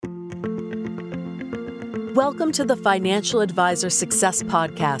Welcome to the Financial Advisor Success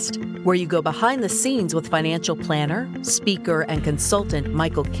Podcast, where you go behind the scenes with financial planner, speaker, and consultant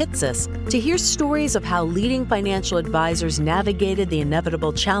Michael Kitces to hear stories of how leading financial advisors navigated the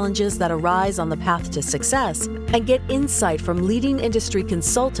inevitable challenges that arise on the path to success and get insight from leading industry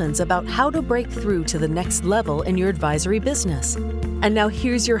consultants about how to break through to the next level in your advisory business. And now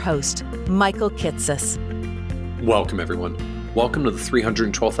here's your host, Michael Kitces. Welcome, everyone. Welcome to the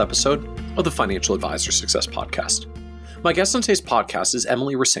 312th episode of the Financial Advisor Success Podcast. My guest on today's podcast is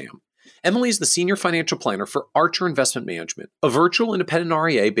Emily Ressam. Emily is the Senior Financial Planner for Archer Investment Management, a virtual independent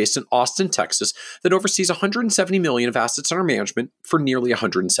RIA based in Austin, Texas, that oversees $170 million of assets under management for nearly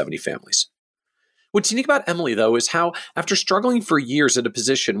 170 families. What's unique about Emily, though, is how, after struggling for years at a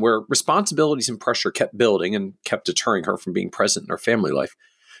position where responsibilities and pressure kept building and kept deterring her from being present in her family life,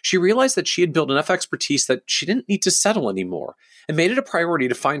 she realized that she had built enough expertise that she didn't need to settle anymore, and made it a priority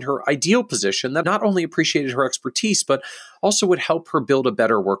to find her ideal position that not only appreciated her expertise, but also would help her build a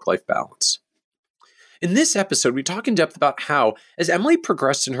better work-life balance. In this episode, we talk in depth about how, as Emily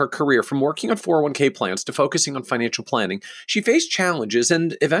progressed in her career from working on 401k plans to focusing on financial planning, she faced challenges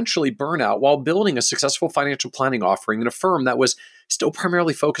and eventually burnout while building a successful financial planning offering in a firm that was still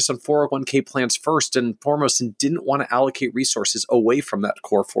primarily focused on 401k plans first and foremost and didn't want to allocate resources away from that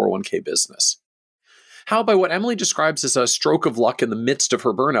core 401k business. How, by what Emily describes as a stroke of luck in the midst of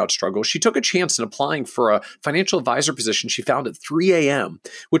her burnout struggle, she took a chance in applying for a financial advisor position she found at 3 a.m.,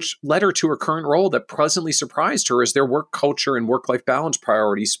 which led her to her current role that pleasantly surprised her as their work culture and work-life balance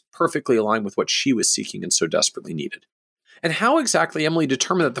priorities perfectly aligned with what she was seeking and so desperately needed. And how exactly Emily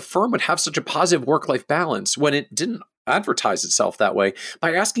determined that the firm would have such a positive work-life balance when it didn't advertise itself that way,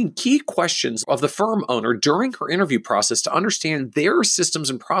 by asking key questions of the firm owner during her interview process to understand their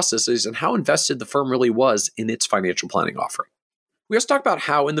systems and processes and how invested the firm really was in its financial planning offering. We also talk about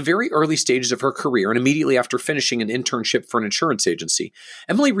how, in the very early stages of her career and immediately after finishing an internship for an insurance agency,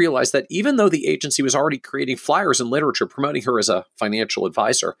 Emily realized that even though the agency was already creating flyers and literature promoting her as a financial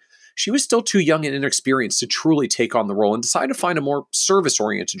advisor, she was still too young and inexperienced to truly take on the role and decided to find a more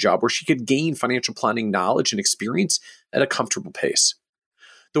service-oriented job where she could gain financial planning knowledge and experience at a comfortable pace.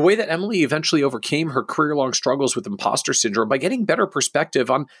 The way that Emily eventually overcame her career-long struggles with imposter syndrome by getting better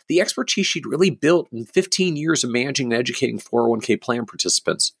perspective on the expertise she'd really built in 15 years of managing and educating 401k plan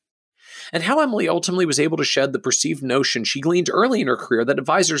participants. And how Emily ultimately was able to shed the perceived notion she gleaned early in her career that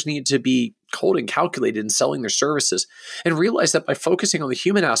advisors needed to be cold and calculated in selling their services, and realized that by focusing on the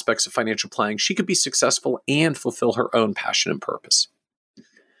human aspects of financial planning, she could be successful and fulfill her own passion and purpose.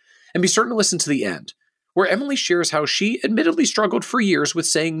 And be certain to listen to the end, where Emily shares how she admittedly struggled for years with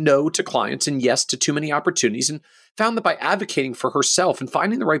saying no to clients and yes to too many opportunities, and found that by advocating for herself and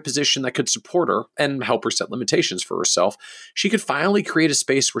finding the right position that could support her and help her set limitations for herself, she could finally create a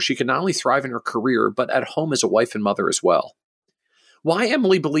space where she could not only thrive in her career, but at home as a wife and mother as well. Why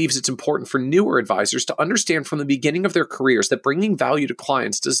Emily believes it's important for newer advisors to understand from the beginning of their careers that bringing value to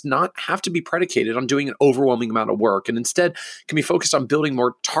clients does not have to be predicated on doing an overwhelming amount of work, and instead can be focused on building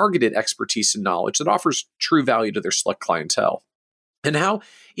more targeted expertise and knowledge that offers true value to their select clientele. And how,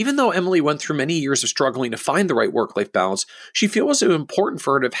 even though Emily went through many years of struggling to find the right work-life balance, she feels it was important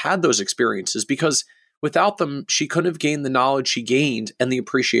for her to have had those experiences because without them, she couldn't have gained the knowledge she gained and the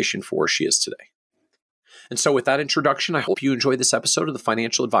appreciation for where she is today. And so with that introduction, I hope you enjoy this episode of the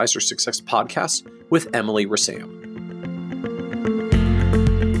Financial Advisor Success Podcast with Emily Ressam.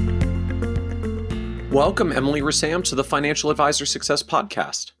 Welcome, Emily Ressam, to the Financial Advisor Success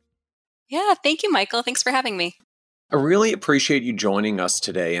Podcast. Yeah, thank you, Michael. Thanks for having me. I really appreciate you joining us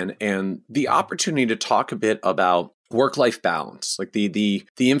today and the opportunity to talk a bit about work-life balance, like the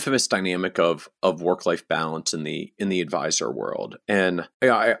infamous dynamic of work-life balance in the advisor world. And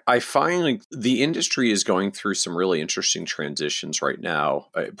I find like the industry is going through some really interesting transitions right now,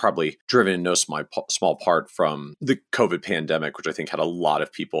 probably driven in no small part from the COVID pandemic, which I think had a lot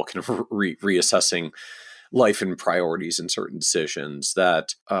of people kind of reassessing life and priorities and certain decisions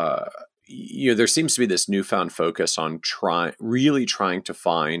that there seems to be this newfound focus on really trying to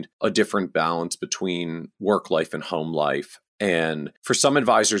find a different balance between work life and home life. And for some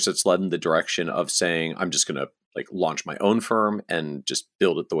advisors, it's led in the direction of saying, I'm just going to launch my own firm and just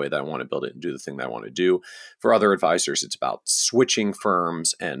build it the way that I want to build it and do the thing that I want to do. For other advisors, it's about switching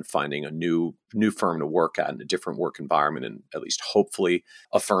firms and finding a new firm to work at in a different work environment, and at least hopefully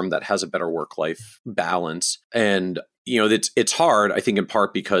a firm that has a better work-life balance. And it's hard, I think, in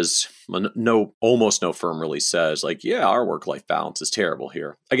part because almost no firm really says our work-life balance is terrible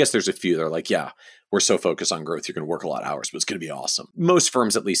here. I guess there's a few that are we're so focused on growth, you're going to work a lot of hours, but it's going to be awesome. Most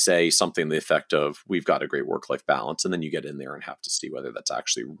firms at least say something to the effect of, we've got a great work-life balance. And then you get in there and have to see whether that's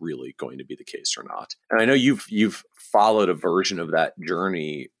actually really going to be the case or not. And I know you've followed a version of that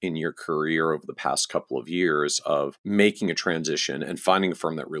journey in your career over the past couple of years of making a transition and finding a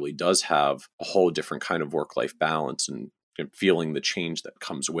firm that really does have a whole different kind of work-life balance and feeling the change that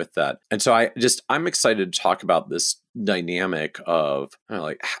comes with that. And so I'm excited to talk about this dynamic of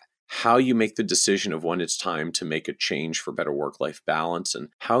how you make the decision of when it's time to make a change for better work-life balance, and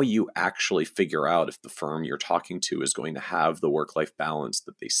how you actually figure out if the firm you're talking to is going to have the work-life balance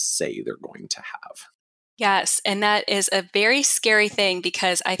that they say they're going to have. Yes, and that is a very scary thing,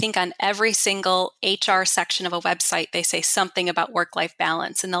 because I think on every single HR section of a website, they say something about work-life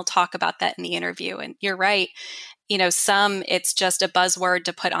balance, and they'll talk about that in the interview. And you're right. Some it's just a buzzword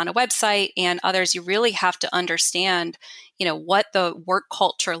to put on a website, and others you really have to understand, what the work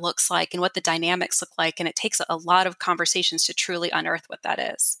culture looks like and what the dynamics look like. And it takes a lot of conversations to truly unearth what that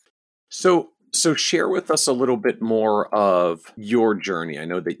is. So share with us a little bit more of your journey. I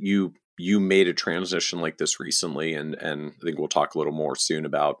know that you made a transition like this recently, and I think we'll talk a little more soon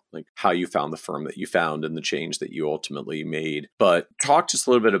about how you found the firm that you found and the change that you ultimately made. But talk just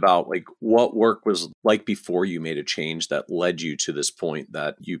a little bit about what work was like before you made a change that led you to this point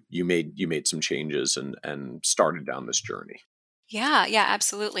that you made some changes and started down this journey. Yeah,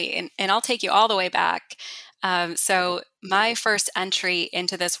 absolutely. And I'll take you all the way back. So my first entry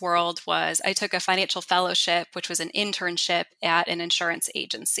into this world was I took a financial fellowship, which was an internship at an insurance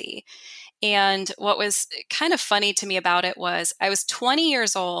agency. And what was kind of funny to me about it was I was 20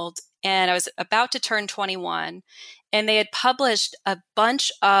 years old and I was about to turn 21. And they had published a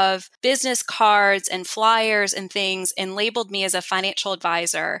bunch of business cards and flyers and things and labeled me as a financial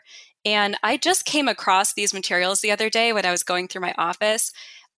advisor. And I just came across these materials the other day when I was going through my office.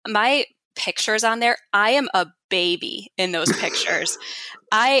 My pictures on there, I am a baby in those pictures.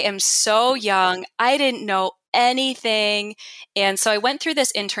 I am so young. I didn't know anything. And so I went through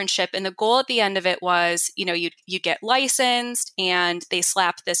this internship, and the goal at the end of it was, you get licensed and they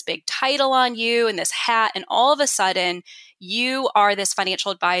slap this big title on you and this hat. And all of a sudden you are this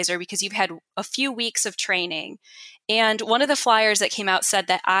financial advisor because you've had a few weeks of training. And one of the flyers that came out said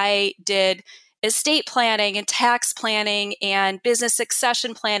that I did estate planning and tax planning and business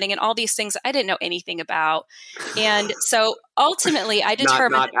succession planning and all these things I didn't know anything about. And so ultimately I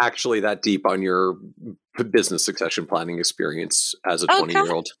determined— Not actually that deep on your business succession planning experience as a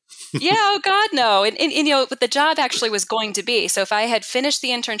 20-year-old. Yeah, oh God, no. And what the job actually was going to be. So if I had finished the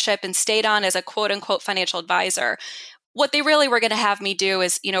internship and stayed on as a quote unquote financial advisor, what they really were going to have me do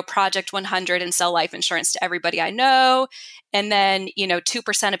is, Project 100 and sell life insurance to everybody I know. And then,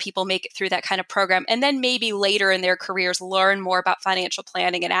 2% of people make it through that kind of program. And then maybe later in their careers, learn more about financial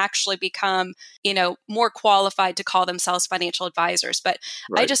planning and actually become, more qualified to call themselves financial advisors. But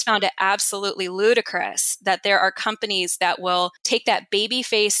Right. I just found it absolutely ludicrous that there are companies that will take that baby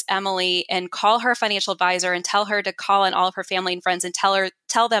face Emily and call her a financial advisor and tell her to call in all of her family and friends and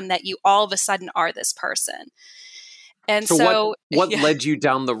tell them that you all of a sudden are this person. And so what yeah. led you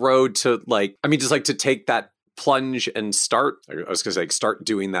down the road to to take that plunge and start? I was going to say start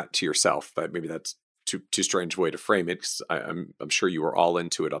doing that to yourself, but maybe that's too strange a way to frame it, because I'm sure you were all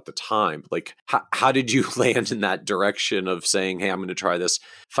into it at the time. How did you land in that direction of saying, hey, I'm going to try this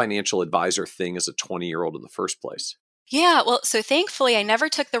financial advisor thing as a 20-year-old in the first place? Yeah, well, so thankfully, I never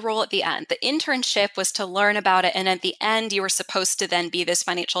took the role at the end. The internship was to learn about it. And at the end, you were supposed to then be this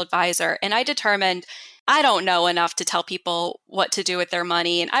financial advisor. And I determined I don't know enough to tell people what to do with their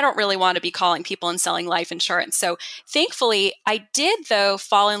money. And I don't really want to be calling people and selling life insurance. So thankfully, I did, though,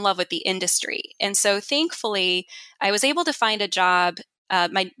 fall in love with the industry. And so thankfully, I was able to find a job.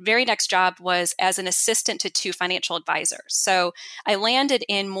 My very next job was as an assistant to 2 financial advisors. So I landed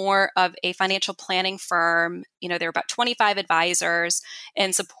in more of a financial planning firm. There were about 25 advisors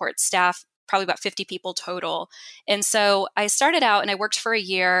and support staff, probably about 50 people total. And so I started out and I worked for a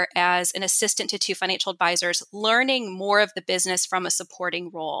year as an assistant to 2 financial advisors, learning more of the business from a supporting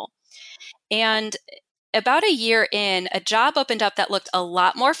role. And about a year in, a job opened up that looked a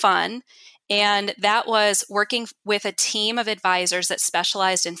lot more fun. And that was working with a team of advisors that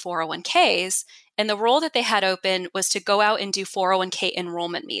specialized in 401ks. And the role that they had open was to go out and do 401k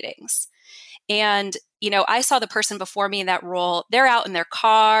enrollment meetings. And, I saw the person before me in that role. They're out in their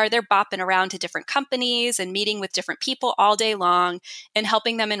car, they're bopping around to different companies and meeting with different people all day long and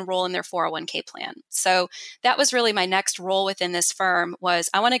helping them enroll in their 401k plan. So that was really my next role within this firm was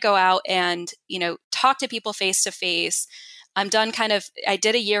I want to go out and, talk to people face to face, I'm done I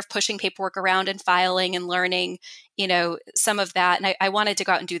did a year of pushing paperwork around and filing and learning, some of that. And I wanted to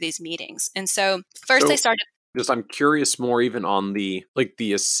go out and do these meetings. And so first I So started. just I'm curious more even on the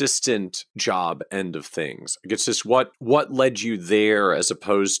the assistant job end of things. I guess just what led you there as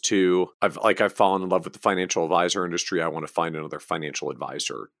opposed to I've fallen in love with the financial advisor industry. I want to find another financial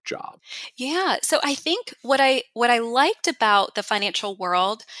advisor job. Yeah. So I think what I liked about the financial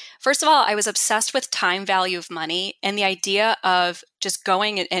world, first of all, I was obsessed with time value of money and the idea of just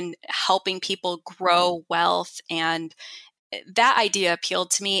going and helping people grow wealth, and that idea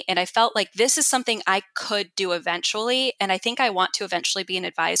appealed to me. And I felt like this is something I could do eventually. And I think I want to eventually be an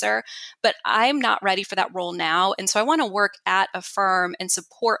advisor, but I'm not ready for that role now. And so I want to work at a firm and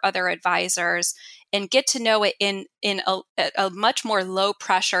support other advisors and get to know it in a much more low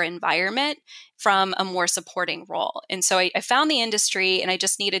pressure environment from a more supporting role. And so I found the industry, and I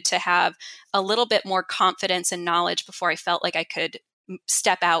just needed to have a little bit more confidence and knowledge before I felt like I could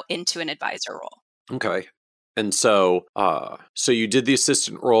step out into an advisor role. Okay. And so, so you did the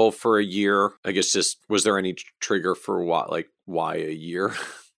assistant role for a year. I guess was there any trigger for why a year? I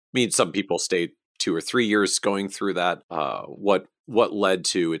mean, some people stay 2 or 3 years going through that. What led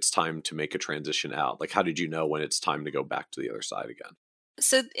to it's time to make a transition out? Like, how did you know when it's time to go back to the other side again?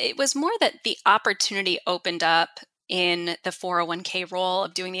 So it was more that the opportunity opened up in the 401k role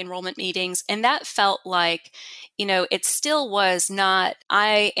of doing the enrollment meetings. And that felt like, it still was not,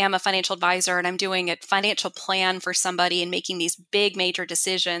 I am a financial advisor and I'm doing a financial plan for somebody and making these big major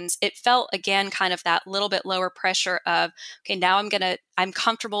decisions. It felt, again, kind of that little bit lower pressure of, okay, now I'm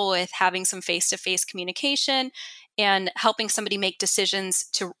comfortable with having some face-to-face communication, and helping somebody make decisions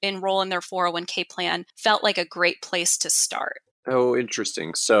to enroll in their 401k plan felt like a great place to start. Oh,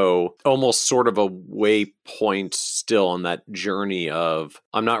 interesting. So almost sort of a waypoint still on that journey of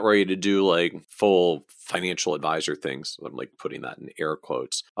I'm not ready to do full financial advisor things. I'm putting that in air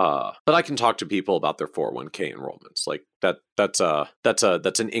quotes. But I can talk to people about their 401k enrollments. That's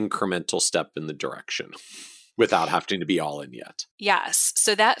an incremental step in the direction without having to be all in yet. Yes.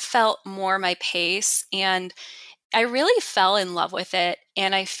 So that felt more my pace, and I really fell in love with it.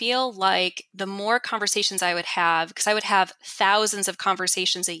 And I feel like the more conversations I would have, because I would have thousands of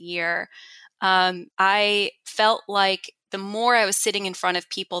conversations a year, I felt like the more I was sitting in front of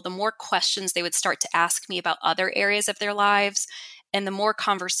people, the more questions they would start to ask me about other areas of their lives. And the more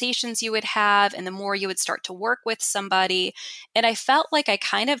conversations you would have, and the more you would start to work with somebody. And I felt like I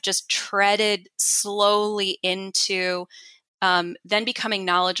kind of just treaded slowly into then becoming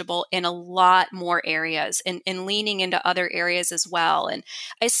knowledgeable in a lot more areas, and leaning into other areas as well. And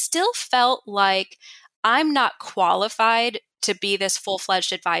I still felt like I'm not qualified to be this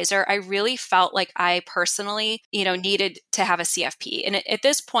full-fledged advisor. I really felt like I personally, needed to have a CFP. And at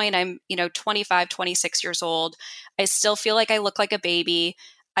this point, I'm, 25, 26 years old. I still feel like I look like a baby.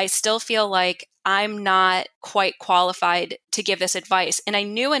 I still feel like I'm not quite qualified to give this advice. And I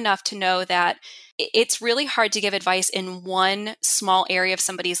knew enough to know that it's really hard to give advice in one small area of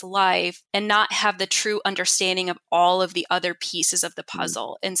somebody's life and not have the true understanding of all of the other pieces of the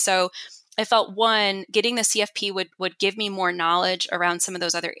puzzle. And so I felt, one, getting the CFP would give me more knowledge around some of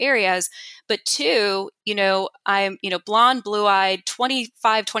those other areas. But two, I'm, blonde, blue-eyed,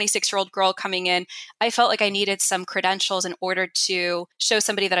 25, 26-year-old girl coming in. I felt like I needed some credentials in order to show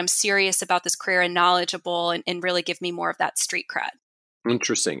somebody that I'm serious about this career and knowledgeable, and really give me more of that street cred.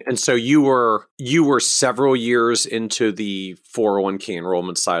 Interesting. And so you were several years into the 401k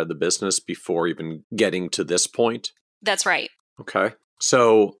enrollment side of the business before even getting to this point? That's right. Okay.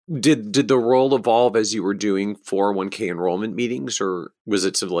 So did the role evolve as you were doing 401k enrollment meetings, or was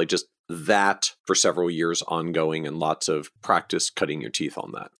it sort of just that for several years ongoing and lots of practice cutting your teeth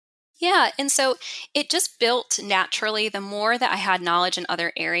on that? Yeah. And so it just built naturally the more that I had knowledge in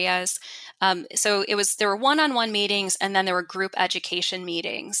other areas. So there were one-on-one meetings, and then there were group education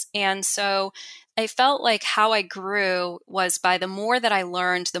meetings. And so I felt like how I grew was by the more that I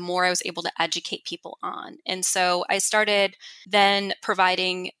learned, the more I was able to educate people on. And so I started then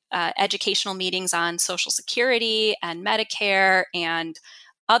providing educational meetings on Social Security and Medicare and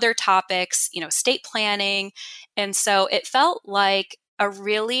other topics, estate planning. And so it felt like a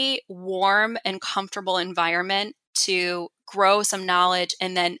really warm and comfortable environment to grow some knowledge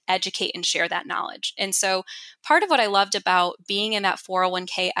and then educate and share that knowledge. And so part of what I loved about being in that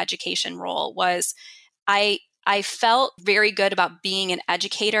 401k education role was I felt very good about being an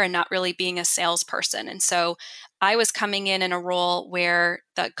educator and not really being a salesperson. And so I was coming in a role where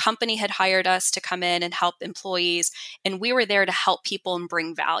the company had hired us to come in and help employees, and we were there to help people and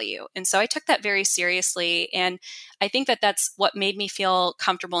bring value. And so I took that very seriously. And I think that that's what made me feel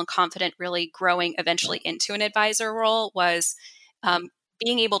comfortable and confident really growing eventually into an advisor role was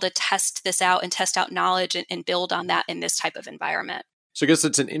being able to test this out and test out knowledge and build on that in this type of environment. So I guess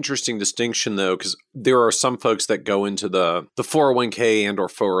it's an interesting distinction, though, because there are some folks that go into the 401k and or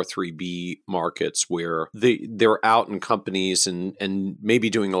 403b markets where they're out in companies and maybe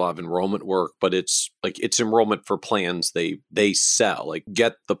doing a lot of enrollment work, but it's enrollment for plans they sell, like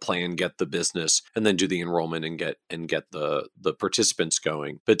get the plan, get the business, and then do the enrollment and get the participants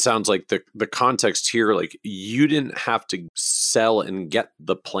going. But it sounds like the context here, like you didn't have to sell and get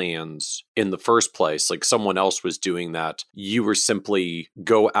the plans in the first place, like someone else was doing that. You were simply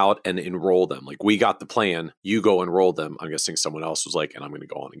go out and enroll them. Like we got the plan, you go enroll them. I'm guessing someone else was like, and I'm going to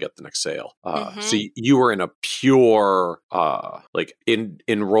go on and get the next sale. So you were in a pure,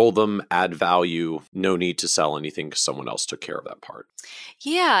 enroll them, add value, no need to sell anything because someone else took care of that part.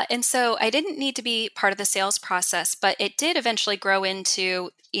 Yeah. And so I didn't need to be part of the sales process, but it did eventually grow into,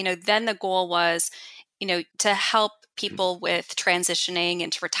 then the goal was, to help people with transitioning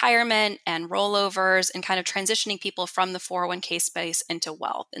into retirement and rollovers and kind of transitioning people from the 401k space into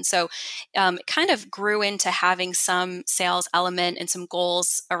wealth. And so it kind of grew into having some sales element and some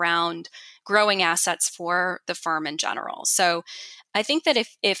goals around growing assets for the firm in general. So I think that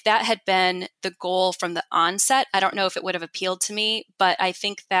if that had been the goal from the onset, I don't know if it would have appealed to me, but I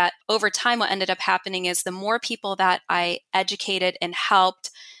think that over time, what ended up happening is the more people that I educated and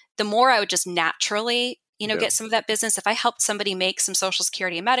helped, the more I would just naturally get some of that business. If I helped somebody make some Social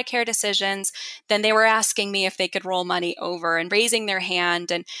Security and Medicare decisions, then they were asking me if they could roll money over and raising their hand.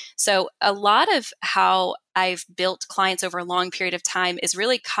 And so a lot of how I've built clients over a long period of time is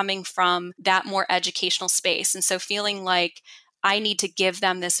really coming from that more educational space. And so feeling like I need to give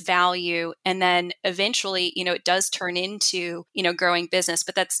them this value. And then eventually, it does turn into, growing business,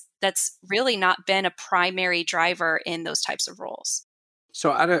 but that's really not been a primary driver in those types of roles.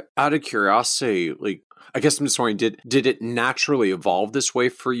 So out of curiosity, like, I guess I'm just wondering, did it naturally evolve this way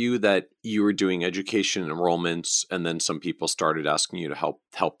for you that you were doing education enrollments and then some people started asking you to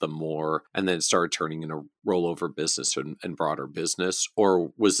help them more and then it started turning into rollover business and broader business?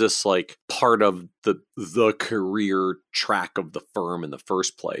 Or was this like part of the career track of the firm in the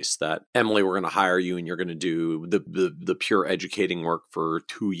first place that, Emily, we're going to hire you and you're going to do the pure educating work for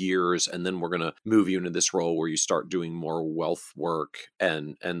 2 years and then we're going to move you into this role where you start doing more wealth work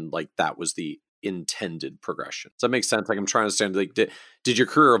and like that was the intended progression? Does that make sense? Like I'm trying to understand, like, did your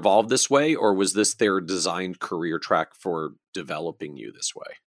career evolve this way or was this their designed career track for developing you this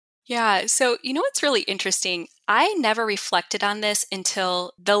way? Yeah. So, what's really interesting? I never reflected on this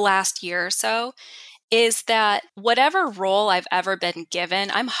until the last year or so, is that whatever role I've ever been given,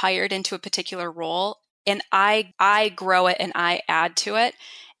 I'm hired into a particular role and I grow it and I add to it.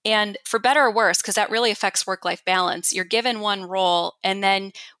 And for better or worse, because that really affects work-life balance, you're given one role and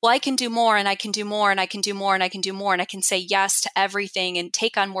then, well, I can do more and I can do more and I can do more and I can do more and I can say yes to everything and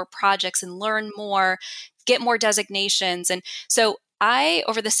take on more projects and learn more, get more designations. And so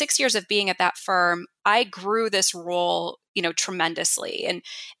over the 6 years of being at that firm, I grew this role, tremendously.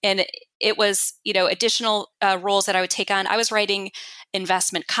 And it was, additional roles that I would take on. I was writing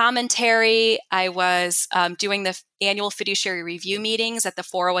investment commentary. I was doing the annual fiduciary review meetings at the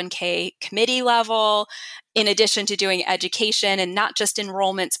 401k committee level, in addition to doing education and not just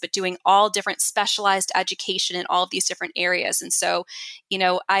enrollments, but doing all different specialized education in all of these different areas. And so,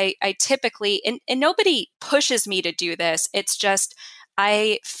 I typically, and nobody pushes me to do this. It's just,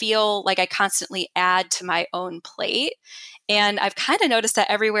 I feel like I constantly add to my own plate. And I've kind of noticed that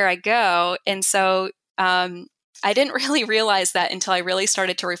everywhere I go. And so I didn't really realize that until I really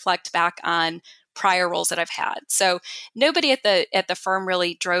started to reflect back on prior roles that I've had. So nobody at the firm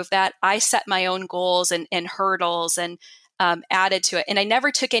really drove that. I set my own goals and hurdles and added to it. And I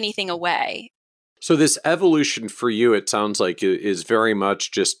never took anything away. So this evolution for you, it sounds like, is very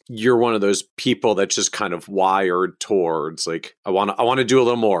much just you're one of those people that's just kind of wired towards like, I want to do a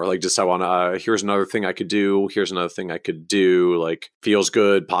little more. Like just I want to, here's another thing I could do. Here's another thing I could do. Like feels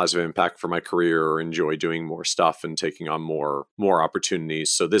good, positive impact for my career, or enjoy doing more stuff and taking on more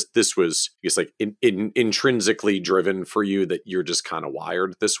opportunities. So this was, I guess, like intrinsically driven for you that you're just kind of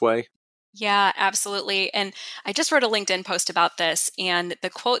wired this way. Yeah, absolutely. And I just wrote a LinkedIn post about this. And the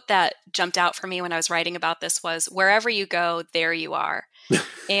quote that jumped out for me when I was writing about this was, wherever you go, there you are.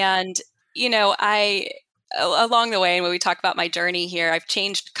 And, along the way, and when we talk about my journey here, I've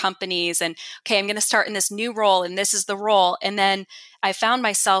changed companies and, okay, I'm going to start in this new role and this is the role. And then I found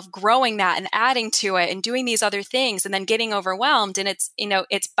myself growing that and adding to it and doing these other things and then getting overwhelmed. And it's,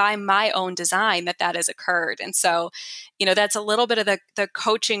 it's by my own design that has occurred. And so, that's a little bit of the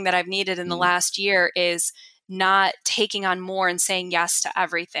coaching that I've needed in the last year is not taking on more and saying yes to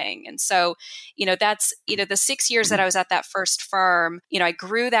everything. And so, that's, the 6 years that I was at that first firm, I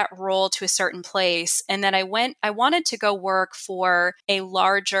grew that role to a certain place. And then I wanted to go work for a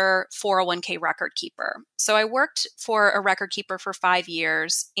larger 401k record keeper. So I worked for a record keeper for 5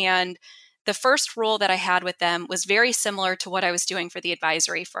 years. And the first role that I had with them was very similar to what I was doing for the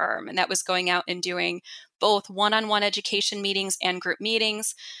advisory firm. And that was going out and doing both one-on-one education meetings and group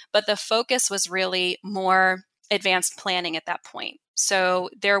meetings. But the focus was really more advanced planning at that point. So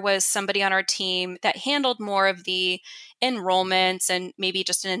there was somebody on our team that handled more of the enrollments and maybe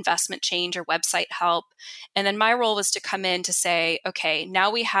just an investment change or website help. And then my role was to come in to say, okay,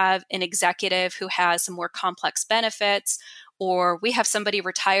 now we have an executive who has some more complex benefits, or we have somebody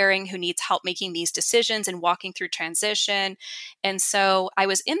retiring who needs help making these decisions and walking through transition. And so I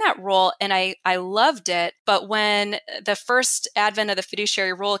was in that role and I loved it. But when the first advent of the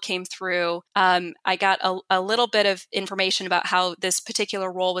fiduciary role came through, I got a little bit of information about how this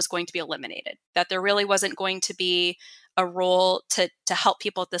particular role was going to be eliminated, that there really wasn't going to be a role to help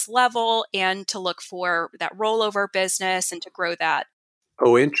people at this level and to look for that rollover business and to grow that.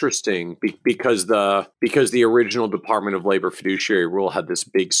 Oh, interesting. Because the original Department of Labor fiduciary rule had this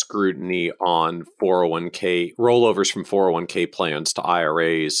big scrutiny on 401k rollovers from 401k plans to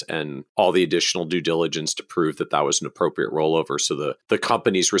IRAs and all the additional due diligence to prove that was an appropriate rollover. So the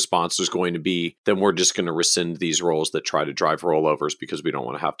company's response was going to be, then we're just going to rescind these rules that try to drive rollovers because we don't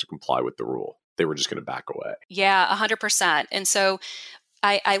want to have to comply with the rule. They were just going to back away. Yeah, 100%. And so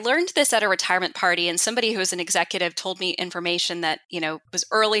I learned this at a retirement party, and somebody who was an executive told me information that, was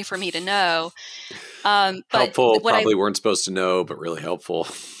early for me to know. But helpful, probably weren't supposed to know, but really helpful.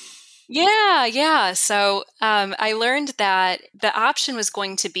 Yeah. So I learned that the option was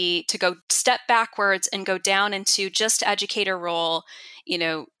going to be to go step backwards and go down into just educator role,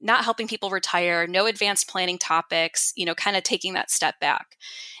 not helping people retire, no advanced planning topics, kind of taking that step back.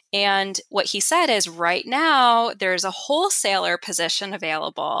 And what he said is right now there's a wholesaler position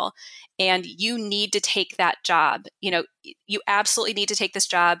available and you need to take that job. You absolutely need to take this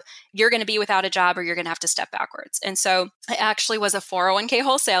job. You're going to be without a job or you're going to have to step backwards. And so I actually was a 401k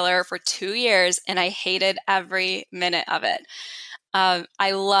wholesaler for 2 years and I hated every minute of it. I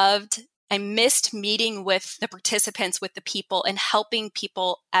missed meeting with the participants, with the people and helping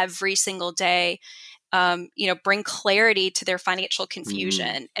people every single day. Bring clarity to their financial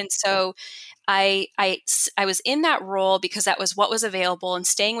confusion. And so I was in that role because that was what was available and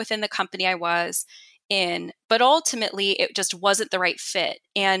staying within the company I was in, but ultimately it just wasn't the right fit.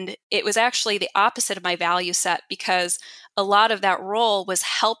 And it was actually the opposite of my value set because a lot of that role was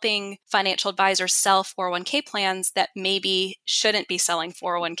helping financial advisors sell 401k plans that maybe shouldn't be selling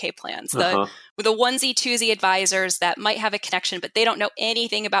 401k plans. The onesie twosie advisors that might have a connection, but they don't know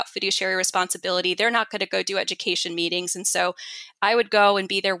anything about fiduciary responsibility. They're not going to go do education meetings. And so I would go and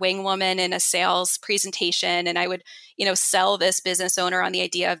be their wing woman in a sales presentation. And I would, sell this business owner on the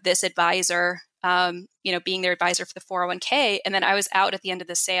idea of this advisor, being their advisor for the 401k. And then I was out at the end of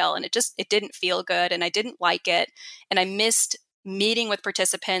the sale and it didn't feel good and I didn't like it. And I missed meeting with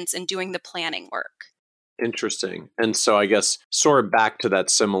participants and doing the planning work. Interesting. And so I guess sort of back to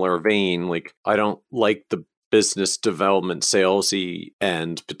that similar vein, like I don't like the business development salesy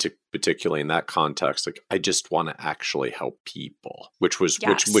end, particularly in that context. Like I just want to actually help people, which was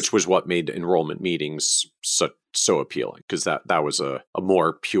what made enrollment meetings so appealing because that was a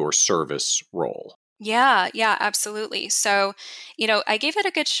more pure service role. Yeah, absolutely. So, I gave it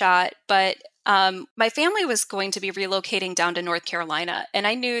a good shot, but my family was going to be relocating down to North Carolina. And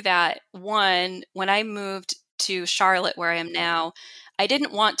I knew that when I moved to Charlotte, where I am now, I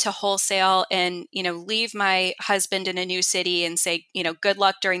didn't want to wholesale and, leave my husband in a new city and say, good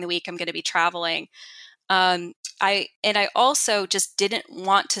luck during the week. I'm going to be traveling. I also just didn't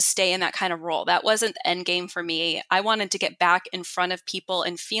want to stay in that kind of role. That wasn't the end game for me. I wanted to get back in front of people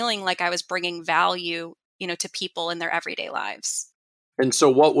and feeling like I was bringing value, to people in their everyday lives. And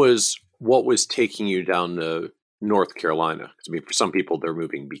so what was taking you down to North Carolina? I mean, for some people, they're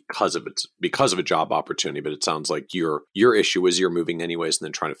moving because of a job opportunity, but it sounds like your issue is you're moving anyways and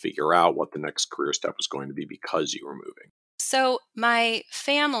then trying to figure out what the next career step was going to be because you were moving. So my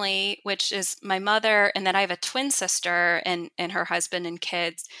family, which is my mother, and then I have a twin sister and her husband and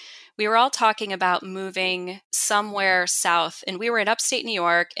kids, we were all talking about moving somewhere south. And we were in upstate New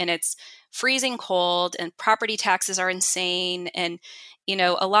York, and it's freezing cold and property taxes are insane. And,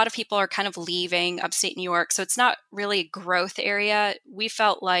 a lot of people are kind of leaving upstate New York. So it's not really a growth area. We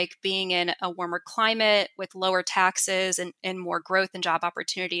felt like being in a warmer climate with lower taxes and more growth and job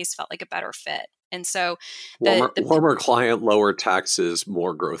opportunities felt like a better fit. And so Warmer client, lower taxes,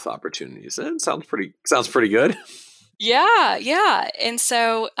 more growth opportunities. That sounds pretty good. Yeah. And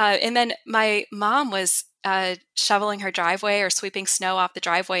so, and then my mom was shoveling her driveway or sweeping snow off the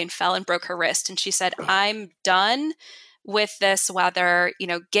driveway and fell and broke her wrist. And she said, I'm done with this weather,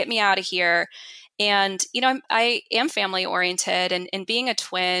 get me out of here. And, I am family oriented and being a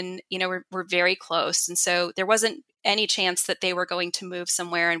twin, we're very close. And so there wasn't any chance that they were going to move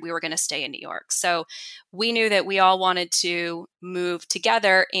somewhere and we were going to stay in New York. So we knew that we all wanted to move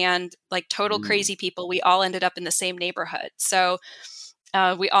together, and like total crazy people, we all ended up in the same neighborhood. So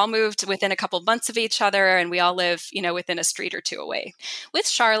we all moved within a couple of months of each other, and we all live, within a street or two away. With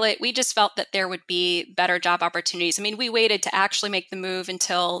Charlotte, we just felt that there would be better job opportunities. I mean, we waited to actually make the move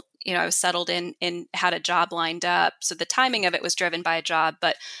until, I was settled in and had a job lined up. So the timing of it was driven by a job,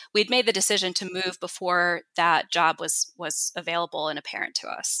 but we'd made the decision to move before that job was available and apparent to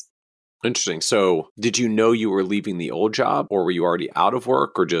us. Interesting. So did you know you were leaving the old job, or were you already out of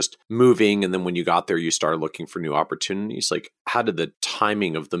work, or just moving? And then when you got there, you started looking for new opportunities? Like, how did the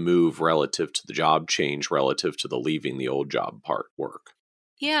timing of the move relative to the job change relative to the leaving the old job part work?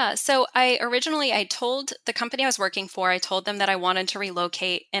 Yeah. So I told the company I was working for, I told them that I wanted to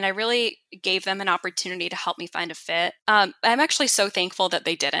relocate, and I really gave them an opportunity to help me find a fit. I'm actually so thankful that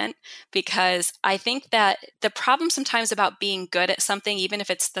they didn't, because I think that the problem sometimes about being good at something, even if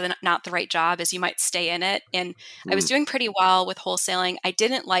it's not the right job, is you might stay in it. And I was doing pretty well with wholesaling. I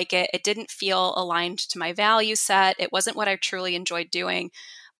didn't like it. It didn't feel aligned to my value set. It wasn't what I truly enjoyed doing,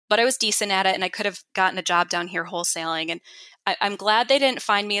 but I was decent at it, and I could have gotten a job down here wholesaling. And I'm glad they didn't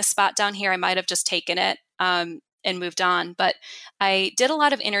find me a spot down here. I might have just taken it and moved on. But I did a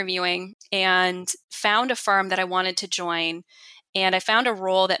lot of interviewing and found a firm that I wanted to join. And I found a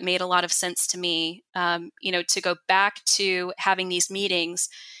role that made a lot of sense to me, to go back to having these meetings.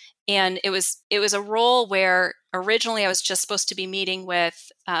 And it was a role where originally I was just supposed to be meeting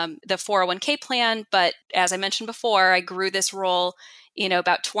with the 401k plan. But as I mentioned before, I grew this role,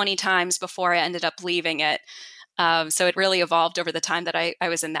 about 20 times before I ended up leaving it. So it really evolved over the time that I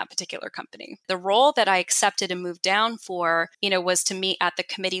was in that particular company. The role that I accepted and moved down for, was to meet at the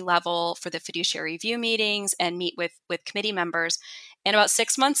committee level for the fiduciary review meetings and meet with committee members. And about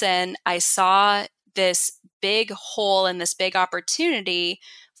 6 months in, I saw this big hole and this big opportunity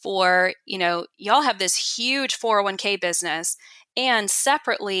for, y'all have this huge 401k business, and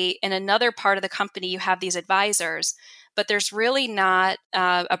separately in another part of the company, you have these advisors, but there's really not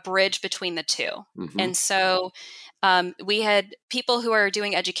a bridge between the two. Mm-hmm. And so we had people who are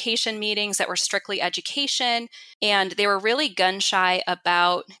doing education meetings that were strictly education, and they were really gun shy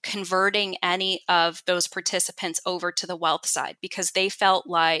about converting any of those participants over to the wealth side, because they felt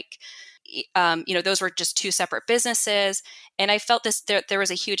like those were just two separate businesses. And I felt there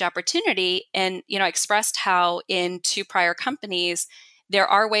was a huge opportunity. And, I expressed how in two prior companies, there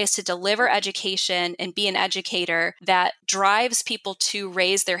are ways to deliver education and be an educator that drives people to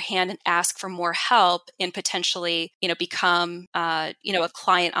raise their hand and ask for more help and potentially, become, a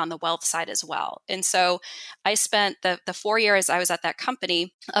client on the wealth side as well. And so I spent the 4 years I was at that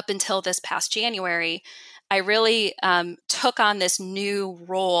company up until this past January. I really took on this new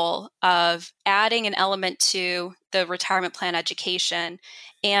role of adding an element to the retirement plan education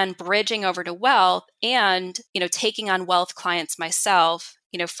and bridging over to wealth, and, taking on wealth clients myself,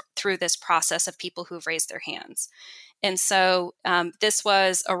 through this process of people who've raised their hands. And so this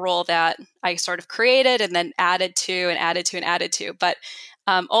was a role that I sort of created and then added to and added to and added to. But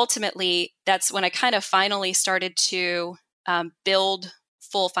ultimately, that's when I kind of finally started to build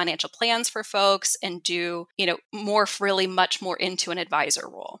full financial plans for folks and do, morph really much more into an advisor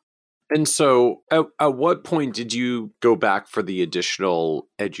role. And so at what point did you go back for the additional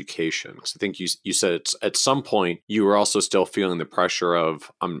education? Because I think you said at some point you were also still feeling the pressure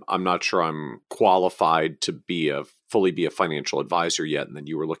of, I'm not sure I'm qualified to fully be a financial advisor yet. And then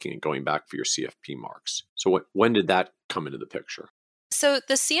you were looking at going back for your CFP marks. So when did that come into the picture? So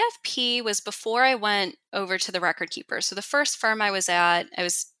the CFP was before I went over to the record keeper. So the first firm I was at, I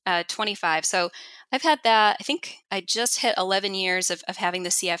was 25. So I've had that, I think I just hit 11 years of having the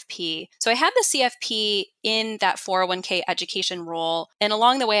CFP. So I had the CFP in that 401k education role. And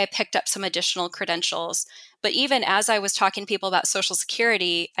along the way, I picked up some additional credentials. But even as I was talking to people about Social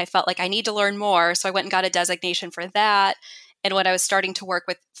Security, I felt like I need to learn more. So I went and got a designation for that. And when I was starting to work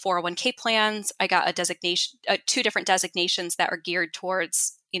with 401k plans, I got a designation, 2 different designations that are geared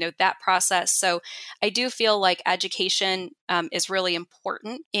towards that process. So I do feel like education is really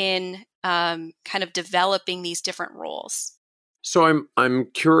important in kind of developing these different roles. So I'm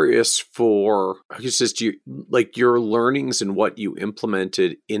curious for, I guess, just your learnings and what you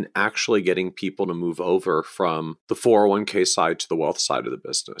implemented in actually getting people to move over from the 401k side to the wealth side of the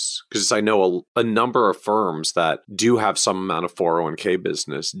business. Because I know a number of firms that do have some amount of 401k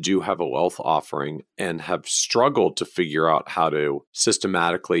business, do have a wealth offering, and have struggled to figure out how to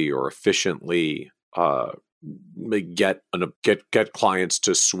systematically or efficiently get clients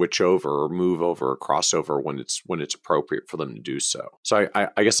to switch over or move over or cross over when it's appropriate for them to do so. So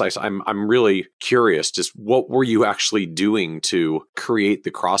I guess I'm really curious, just what were you actually doing to create the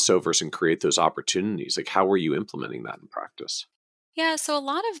crossovers and create those opportunities? Like, how were you implementing that in practice? Yeah, so a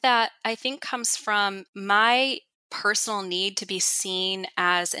lot of that I think comes from my personal need to be seen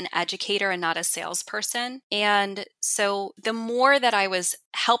as an educator and not a salesperson. And so the more that I was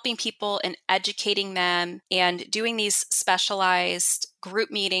helping people and educating them and doing these specialized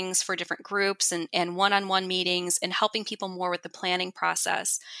group meetings for different groups and one-on-one meetings and helping people more with the planning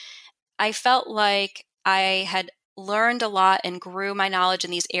process, I felt like I had learned a lot and grew my knowledge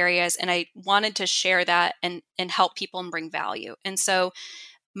in these areas, and I wanted to share that and help people and bring value. And so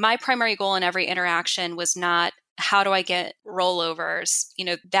my primary goal in every interaction was not, how do I get rollovers?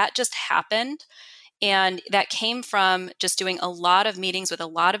 That just happened. And that came from just doing a lot of meetings with a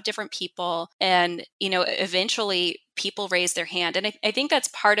lot of different people. And, eventually people raised their hand. And I think that's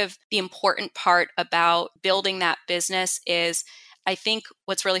part of the important part about building that business is, I think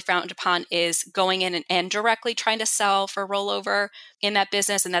what's really frowned upon is going in and directly trying to sell for rollover in that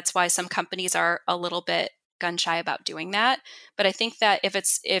business. And that's why some companies are a little bit gun shy about doing that. But I think that if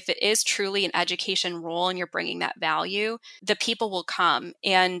it is truly an education role and you're bringing that value, the people will come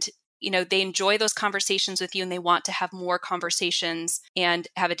and they enjoy those conversations with you and they want to have more conversations and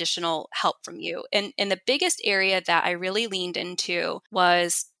have additional help from you. And the biggest area that I really leaned into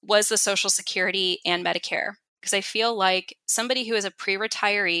was the Social Security and Medicare. Because I feel like somebody who is a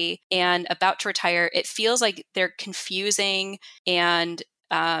pre-retiree and about to retire, it feels like they're confusing and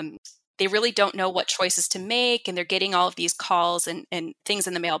they really don't know what choices to make, and they're getting all of these calls and things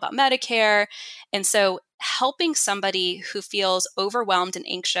in the mail about Medicare. And so helping somebody who feels overwhelmed and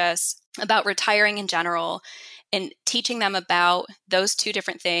anxious about retiring in general and teaching them about those two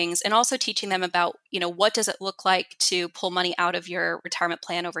different things, and also teaching them about, what does it look like to pull money out of your retirement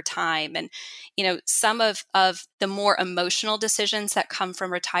plan over time. And, some of the more emotional decisions that come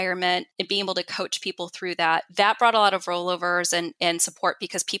from retirement and being able to coach people through that brought a lot of rollovers and support,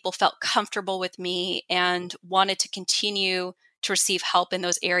 because people felt comfortable with me and wanted to continue to receive help in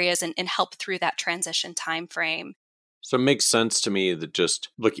those areas and help through that transition time frame. So it makes sense to me that just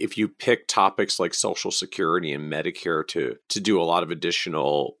look, if you pick topics like Social Security and Medicare to do a lot of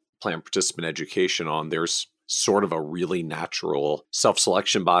additional plan participant education on, there's sort of a really natural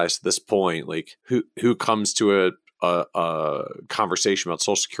self-selection bias at this point. Like who comes to a conversation about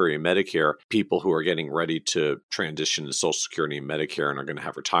Social Security and Medicare? People who are getting ready to transition to Social Security and Medicare and are going to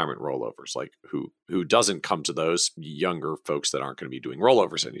have retirement rollovers. Like who doesn't come to those? Younger folks that aren't going to be doing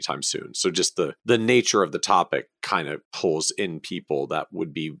rollovers anytime soon. So just the nature of the topic kind of pulls in people that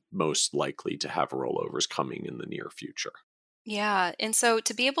would be most likely to have rollovers coming in the near future. Yeah. And so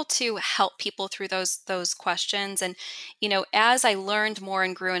to be able to help people through those questions, and, as I learned more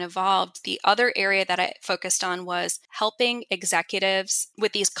and grew and evolved, the other area that I focused on was helping executives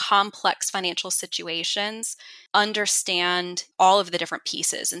with these complex financial situations understand all of the different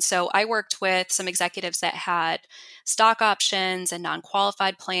pieces. And so I worked with some executives that had stock options and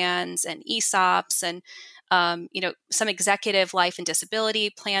non-qualified plans and ESOPs and some executive life and disability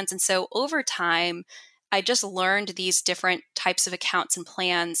plans. And so over time, I just learned these different types of accounts and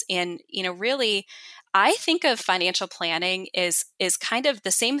plans. And, really, I think of financial planning is kind of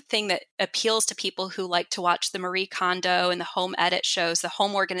the same thing that appeals to people who like to watch the Marie Kondo and the home edit shows, the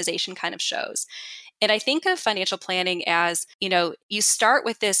home organization kind of shows. And I think of financial planning as, you start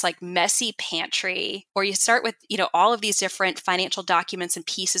with this like messy pantry, or you start with, all of these different financial documents and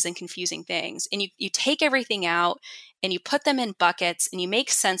pieces and confusing things. And you take everything out and you put them in buckets and you make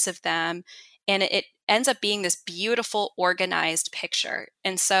sense of them. And it ends up being this beautiful, organized picture.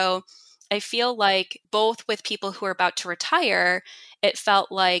 And so I feel like both with people who are about to retire, it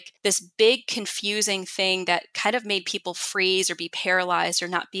felt like this big, confusing thing that kind of made people freeze or be paralyzed or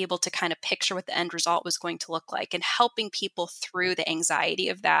not be able to kind of picture what the end result was going to look like, and helping people through the anxiety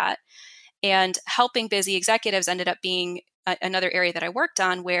of that. And helping busy executives ended up being another area that I worked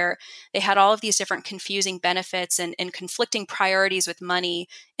on where they had all of these different confusing benefits and conflicting priorities with money,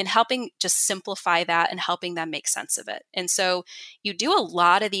 and helping just simplify that and helping them make sense of it. And so you do a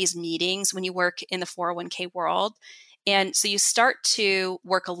lot of these meetings when you work in the 401k world. And so you start to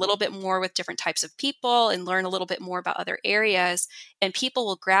work a little bit more with different types of people and learn a little bit more about other areas. And people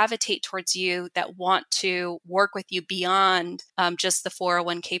will gravitate towards you that want to work with you beyond just the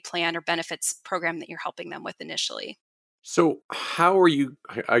 401k plan or benefits program that you're helping them with initially. So how are you,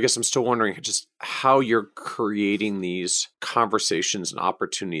 I guess I'm still wondering just how you're creating these conversations and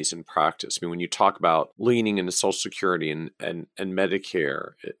opportunities in practice. I mean, when you talk about leaning into Social Security and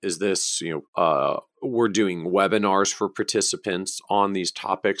Medicare, is this, we're doing webinars for participants on these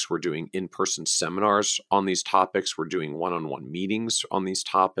topics. We're doing in-person seminars on these topics. We're doing one-on-one meetings on these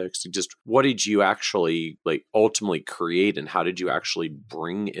topics. Just what did you actually ultimately create, and how did you actually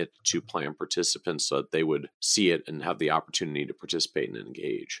bring it to plan participants so that they would see it and have the opportunity to participate and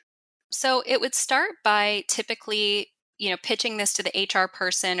engage? So it would start by typically, pitching this to the HR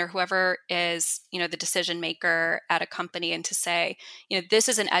person or whoever is, the decision maker at a company, and to say, this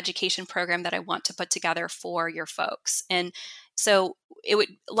is an education program that I want to put together for your folks. And so a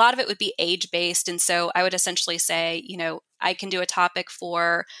lot of it would be age based. And so I would essentially say, I can do a topic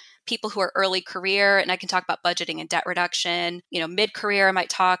for people who are early career, and I can talk about budgeting and debt reduction. Mid-career, I might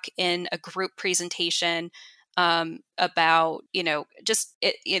talk in a group presentation about,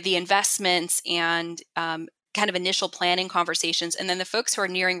 the investments and kind of initial planning conversations. And then the folks who are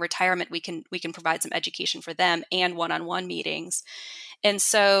nearing retirement, we can provide some education for them and one-on-one meetings. And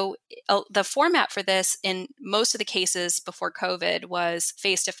so the format for this in most of the cases before COVID was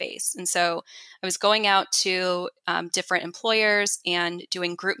face-to-face. And so I was going out to different employers and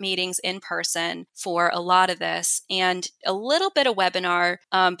doing group meetings in person for a lot of this, and a little bit of webinar.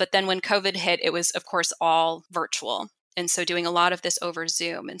 But then when COVID hit, it was, of course, all virtual. And so doing a lot of this over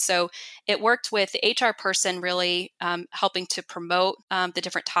Zoom. And so it worked with the HR person really helping to promote the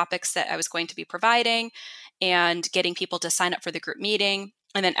different topics that I was going to be providing and getting people to sign up for the group meeting.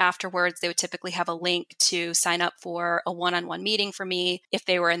 And then afterwards, they would typically have a link to sign up for a one-on-one meeting for me if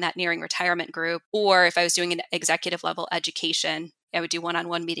they were in that nearing retirement group, or if I was doing an executive level education, I would do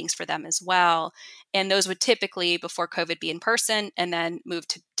one-on-one meetings for them as well. And those would typically, before COVID, be in person and then move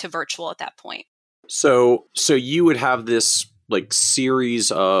to virtual at that point. So you would have this series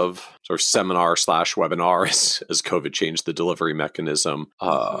of sort of seminar / webinars as COVID changed the delivery mechanism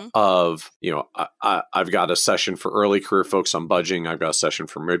of, I've got a session for early career folks on budgeting. I've got a session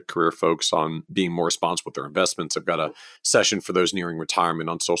for mid-career folks on being more responsible with their investments. I've got a session for those nearing retirement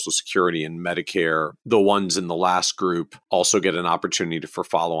on Social Security and Medicare. The ones in the last group also get an opportunity for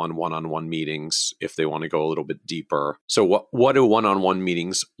follow-on one-on-one meetings if they want to go a little bit deeper. So what do one-on-one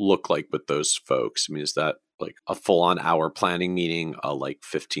meetings look like with those folks? I mean, is that a full-on hour planning meeting, a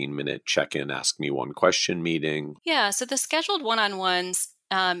 15-minute check-in, ask me one question meeting? Yeah, so the scheduled one-on-ones,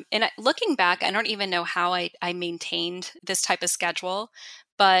 looking back, I don't even know how I maintained this type of schedule,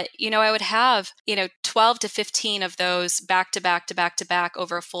 but, I would have, 12 to 15 of those back to back to back to back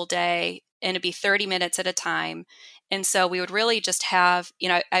over a full day, and it'd be 30 minutes at a time. And so we would really just have,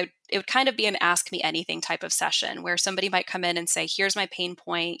 it would kind of be an ask me anything type of session where somebody might come in and say, here's my pain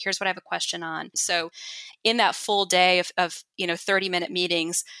point, here's what I have a question on. So in that full day of 30-minute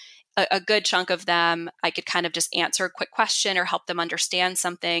meetings, a good chunk of them, I could kind of just answer a quick question or help them understand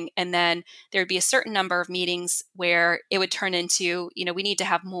something. And then there'd be a certain number of meetings where it would turn into, we need to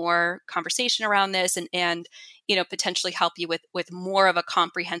have more conversation around this and potentially help you with more of a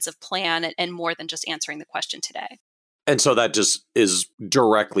comprehensive plan and more than just answering the question today. And so that just is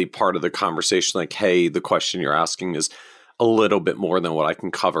directly part of the conversation. Hey, the question you're asking is a little bit more than what I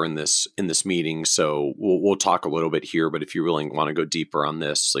can cover in this meeting. So we'll talk a little bit here, but if you really want to go deeper on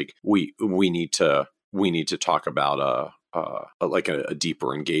this, we need to talk about a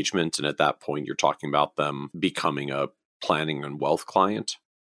deeper engagement. And at that point, you're talking about them becoming a planning and wealth client.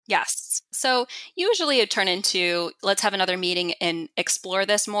 Yes. So usually it turn into, let's have another meeting and explore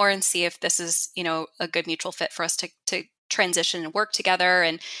this more and see if this is, a good mutual fit for us to transition and work together.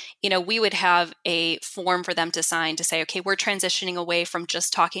 And, we would have a form for them to sign to say, okay, we're transitioning away from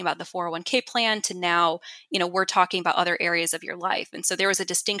just talking about the 401k plan to now, we're talking about other areas of your life. And so there was a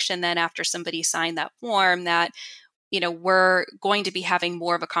distinction then after somebody signed that form that, we're going to be having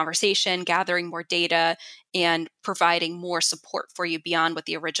more of a conversation, gathering more data, and providing more support for you beyond what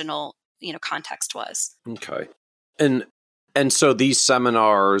the original, context was. Okay. And And so these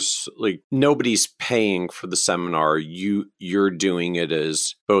seminars, like nobody's paying for the seminar. You're doing it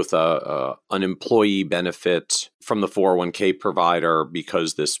as both an employee benefit from the 401k provider,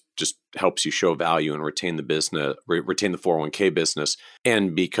 because this just helps you show value and retain the business, retain the 401k business.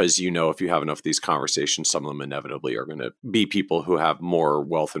 And because, if you have enough of these conversations, some of them inevitably are going to be people who have more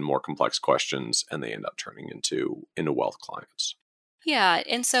wealth and more complex questions, and they end up turning into wealth clients. Yeah.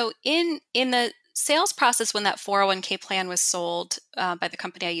 And so in the sales process, when that 401k plan was sold by the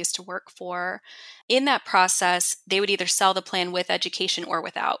company I used to work for, in that process, they would either sell the plan with education or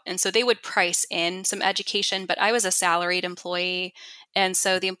without. And so they would price in some education, but I was a salaried employee. And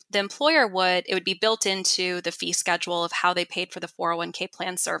so the employer it would be built into the fee schedule of how they paid for the 401k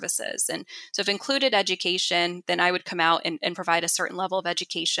plan services. And so if included education, then I would come out and provide a certain level of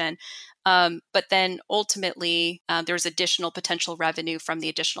education. But then ultimately, there was additional potential revenue from the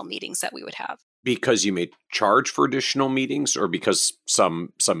additional meetings that we would have. Because you may charge for additional meetings, or because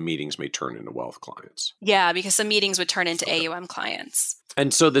some meetings may turn into wealth clients? Yeah, because some meetings would turn into AUM clients.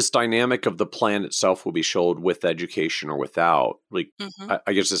 And so this dynamic of the plan itself will be sold with education or without. Like,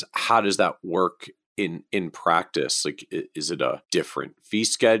 I guess, how does that work in practice? Like, is it a different fee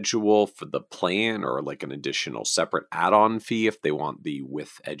schedule for the plan, or like an additional separate add-on fee if they want the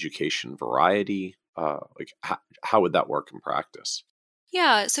with education variety? Like, how would that work in practice?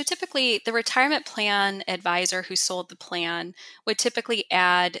 Yeah, so typically the retirement plan advisor who sold the plan would typically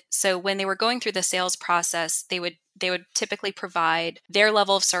add, so when they were going through the sales process, they would typically provide their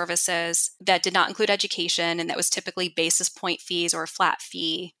level of services that did not include education, and that was typically basis point fees or a flat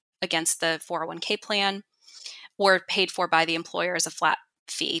fee against the 401k plan, or paid for by the employer as a flat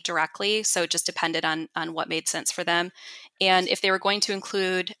fee directly. So it just depended on what made sense for them. And if they were going to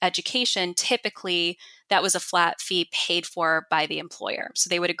include education, typically that was a flat fee paid for by the employer. So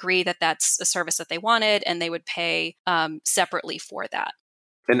they would agree that that's a service that they wanted, and they would pay separately for that.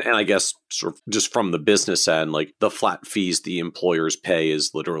 And I guess sort of just from the business end, like the flat fees the employers pay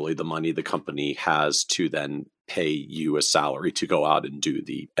is literally the money the company has to then pay you a salary to go out and do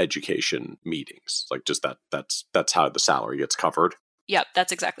the education meetings. Like, just that's how the salary gets covered. Yep,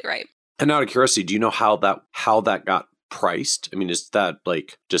 that's exactly right. And out of curiosity, do you know how that got priced? I mean, is that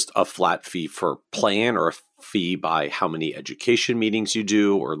like just a flat fee for plan, or a fee by how many education meetings you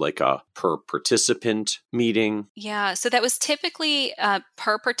do, or like a per participant meeting? Yeah, so that was typically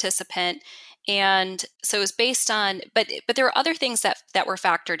per participant. And so it was based on, but there were other things that were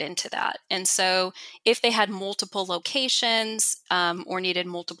factored into that. And so if they had multiple locations or needed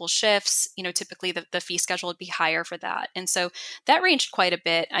multiple shifts, typically the fee schedule would be higher for that. And so that ranged quite a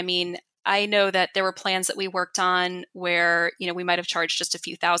bit. I mean, I know that there were plans that we worked on where, we might have charged just a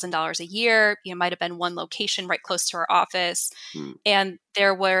few $1,000s a year. Might have been one location right close to our office. And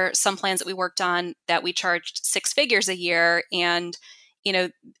there were some plans that we worked on that we charged six figures a year. And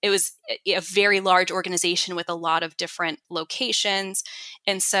it was a very large organization with a lot of different locations.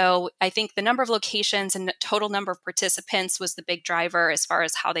 And so I think the number of locations and the total number of participants was the big driver as far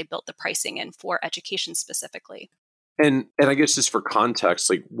as how they built the pricing in for education specifically. And I guess just for context,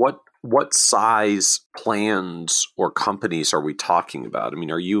 like what size plans or companies are we talking about? I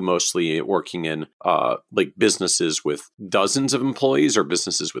mean, are you mostly working in like businesses with dozens of employees, or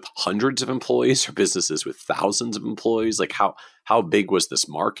businesses with hundreds of employees, or businesses with thousands of employees? Like, how big was this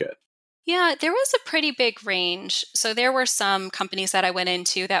market? Yeah, there was a pretty big range. So there were some companies that I went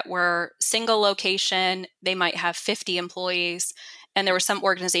into that were single location. They might have 50 employees. And there were some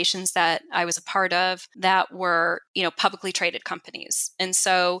organizations that I was a part of that were, publicly traded companies. And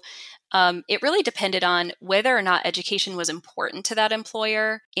so it really depended on whether or not education was important to that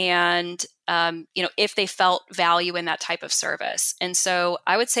employer, and, if they felt value in that type of service. And so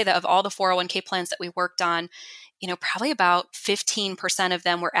I would say that of all the 401k plans that we worked on, probably about 15% of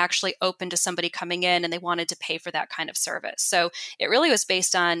them were actually open to somebody coming in and they wanted to pay for that kind of service. So it really was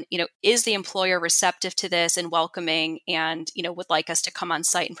based on, is the employer receptive to this and welcoming and, would like us to come on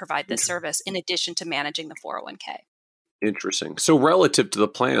site and provide this service in addition to managing the 401k. Interesting. So relative to the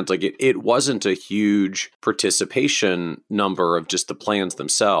plans, like it wasn't a huge participation number of just the plans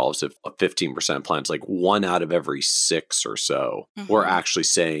themselves. If 15% plans, like 1 out of every 6 or so were actually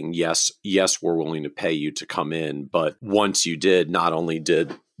saying, yes, we're willing to pay you to come in. But once you did, not only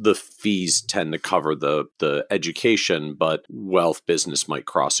did the fees tend to cover the education, but wealth business might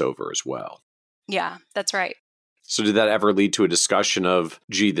cross over as well. Yeah, that's right. So did that ever lead to a discussion of,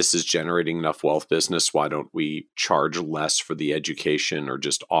 gee, this is generating enough wealth business, why don't we charge less for the education, or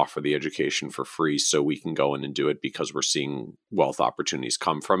just offer the education for free so we can go in and do it because we're seeing wealth opportunities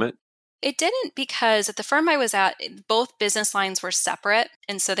come from it? It didn't, because at the firm I was at, both business lines were separate,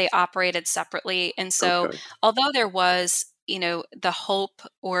 and so they operated separately. And so although there was the hope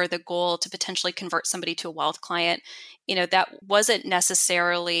or the goal to potentially convert somebody to a wealth client, that wasn't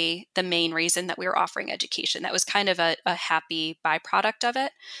necessarily the main reason that we were offering education. That was kind of a happy byproduct of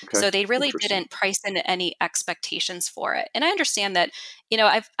it. Okay. So they really Interesting. didn't price in any expectations for it. And I understand that,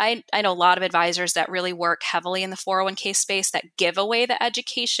 I know a lot of advisors that really work heavily in the 401k space that give away the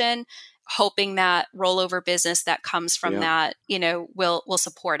education, hoping that rollover business that comes from that, will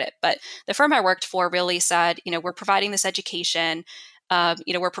support it. But the firm I worked for really said, we're providing this education.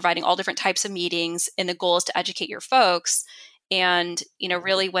 We're providing all different types of meetings, and the goal is to educate your folks. And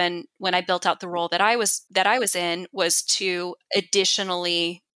really, when I built out the role that I was in, was to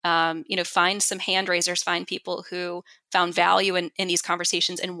additionally, find some hand raisers, find people who found value in these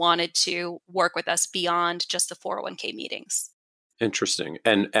conversations and wanted to work with us beyond just the 401k meetings. Interesting.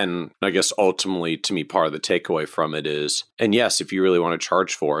 And I guess ultimately, to me, part of the takeaway from it is, and yes, if you really want to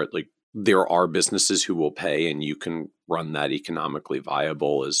charge for it, like, there are businesses who will pay, and you can run that economically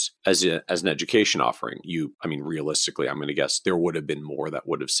viable as an education offering. Realistically, I'm going to guess there would have been more that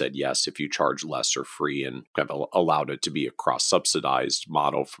would have said yes if you charge less or free and kind of allowed it to be a cross-subsidized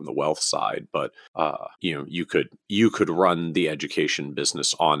model from the wealth side. But you could run the education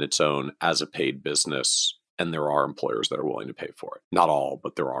business on its own as a paid business. And there are employers that are willing to pay for it. Not all,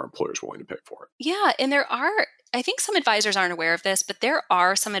 but there are employers willing to pay for it. Yeah. And I think some advisors aren't aware of this, but there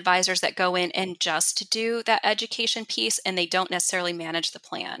are some advisors that go in and just do that education piece, and they don't necessarily manage the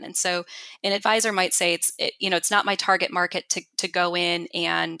plan. And so an advisor might say, it's not my target market to go in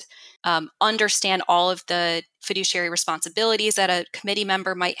and understand all of the fiduciary responsibilities that a committee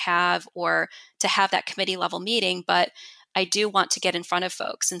member might have, or to have that committee level meeting, but I do want to get in front of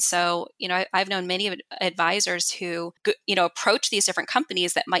folks. And so, I've known many advisors who, approach these different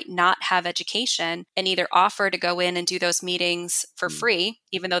companies that might not have education, and either offer to go in and do those meetings for free,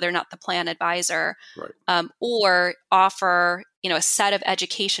 even though they're not the plan advisor, right. Or offer, a set of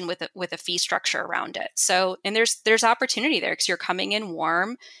education with a fee structure around it. So, and there's opportunity there because you're coming in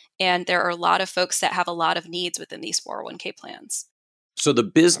warm, and there are a lot of folks that have a lot of needs within these 401k plans. So the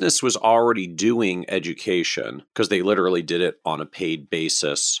business was already doing education because they literally did it on a paid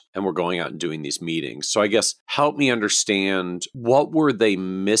basis and were going out and doing these meetings. So I guess help me understand, what were they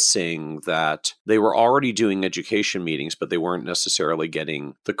missing that they were already doing education meetings, but they weren't necessarily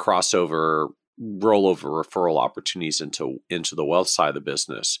getting the rollover referral opportunities into the wealth side of the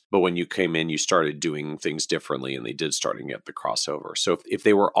business. But when you came in, you started doing things differently, and they did start to get the crossover. So if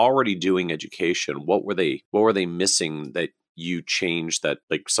they were already doing education, what were they missing that you changed that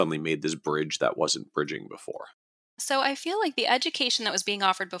like suddenly made this bridge that wasn't bridging before? So I feel like the education that was being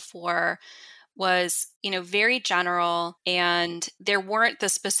offered before was, very general, and there weren't the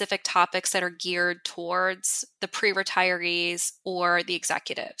specific topics that are geared towards the pre-retirees or the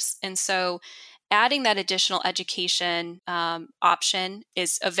executives. And so adding that additional education option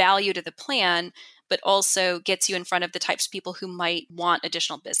is a value to the plan, but also gets you in front of the types of people who might want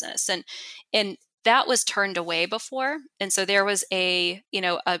additional business. And that was turned away before. And so there was a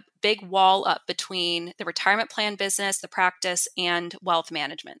big wall up between the retirement plan business, the practice, and wealth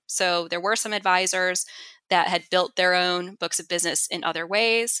management. So there were some advisors that had built their own books of business in other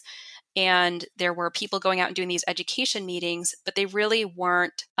ways. And there were people going out and doing these education meetings, but they really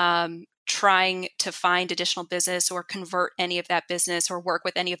weren't trying to find additional business or convert any of that business or work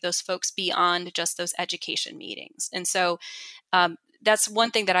with any of those folks beyond just those education meetings. And so that's one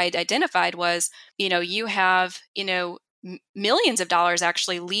thing that I had identified was, you have, millions of dollars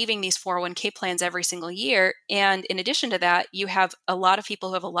actually leaving these 401k plans every single year. And in addition to that, you have a lot of people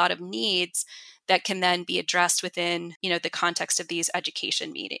who have a lot of needs that can then be addressed within, the context of these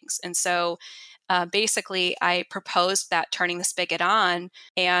education meetings. And so basically, I proposed that turning the spigot on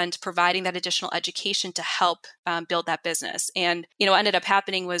and providing that additional education to help build that business. And, what ended up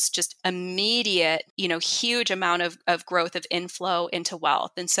happening was just immediate, huge amount of growth of inflow into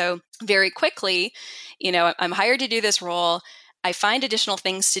wealth. And so very quickly, I'm hired to do this role. I find additional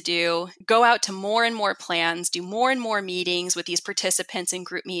things to do, go out to more and more plans, do more and more meetings with these participants in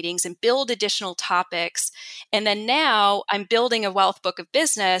group meetings, and build additional topics. And then now I'm building a wealth book of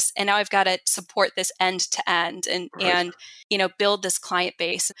business, and now I've got to support this end to end and build this client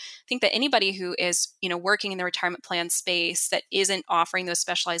base. I think that anybody who is, working in the retirement plan space that isn't offering those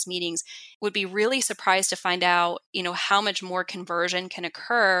specialized meetings would be really surprised to find out, how much more conversion can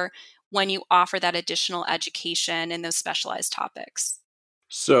occur when you offer that additional education in those specialized topics.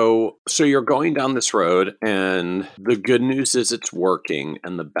 So you're going down this road, and the good news is it's working,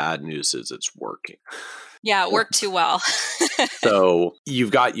 and the bad news is it's working. Yeah, it worked too well. So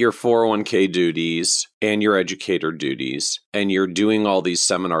you've got your 401k duties and your educator duties, and you're doing all these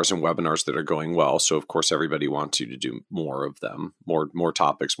seminars and webinars that are going well. So of course, everybody wants you to do more of them, more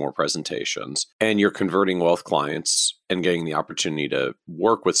topics, more presentations, and you're converting wealth clients and getting the opportunity to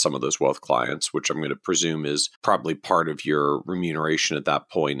work with some of those wealth clients, which I'm going to presume is probably part of your remuneration at that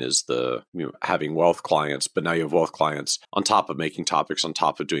point, is the having wealth clients. But now you have wealth clients on top of making topics, on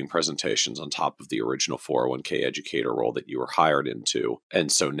top of doing presentations, on top of the original 401k educator role that you were hired into.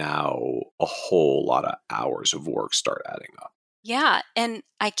 And so now a whole lot of hours of work start adding up. Yeah, and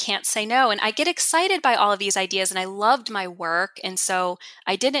I can't say no. And I get excited by all of these ideas, and I loved my work. And so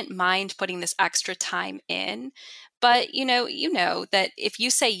I didn't mind putting this extra time in. But you know that if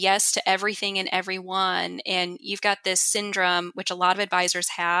you say yes to everything and everyone, and you've got this syndrome, which a lot of advisors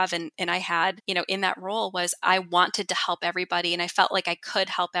have, and I had, in that role, was I wanted to help everybody, and I felt like I could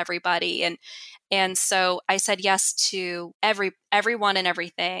help everybody, and so I said yes to everyone and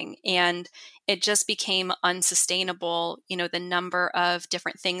everything, and it just became unsustainable. The number of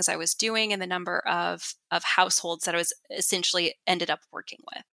different things I was doing and the number of households that I was essentially ended up working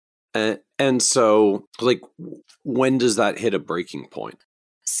with. And so, when does that hit a breaking point?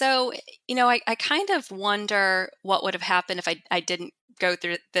 So, I kind of wonder what would have happened if I didn't go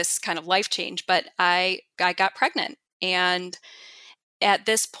through this kind of life change, but I got pregnant. And at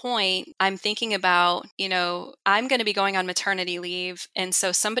this point, I'm thinking about, I'm going to be going on maternity leave. And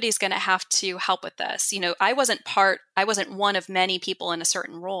so somebody's going to have to help with this. I wasn't one of many people in a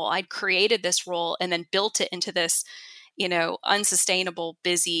certain role. I'd created this role and then built it into this unsustainable,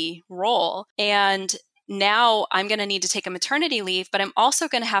 busy role. And now I'm going to need to take a maternity leave, but I'm also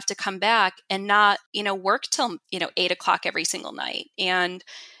going to have to come back and not, work till, 8:00 every single night. And,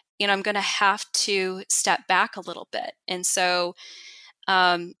 I'm going to have to step back a little bit. And so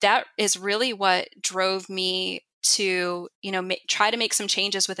that is really what drove me to, try to make some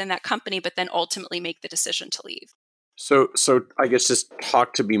changes within that company, but then ultimately make the decision to leave. So I guess just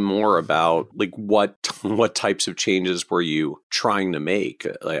talk to me more about what types of changes were you trying to make?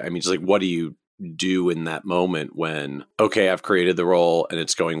 What do you do in that moment when, okay, I've created the role and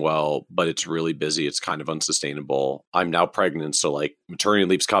it's going well, but it's really busy. It's kind of unsustainable. I'm now pregnant. So maternity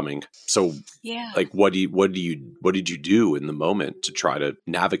leave's coming. So yeah, what did you do in the moment to try to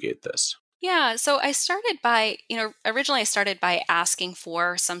navigate this? Yeah, so I started by, originally I started by asking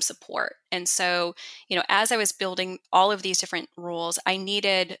for some support. And so, as I was building all of these different roles, I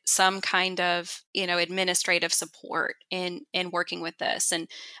needed some kind of, administrative support in working with this. And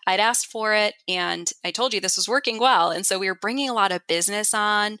I'd asked for it, and I told you this was working well. And so we were bringing a lot of business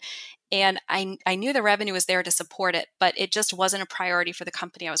on. And I knew the revenue was there to support it, but it just wasn't a priority for the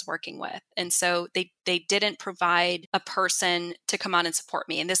company I was working with. And so they didn't provide a person to come on and support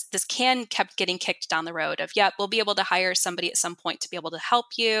me. And this kept getting kicked down the road of, we'll be able to hire somebody at some point to be able to help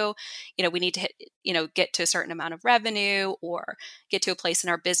you. We need to get to a certain amount of revenue or get to a place in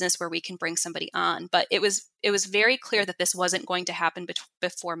our business where we can bring somebody on. But it was very clear that this wasn't going to happen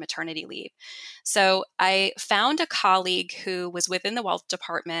before maternity leave. So I found a colleague who was within the wealth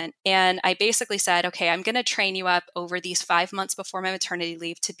department, and I basically said, okay, I'm going to train you up over these 5 months before my maternity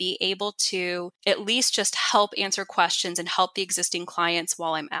leave to be able to at least just help answer questions and help the existing clients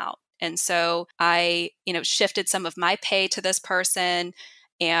while I'm out. And so I, shifted some of my pay to this person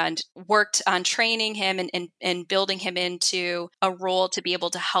and worked on training him and building him into a role to be able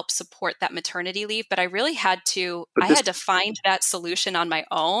to help support that maternity leave. But I really had to find that solution on my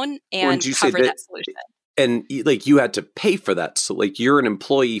own and cover that solution. And you had to pay for that. So you're an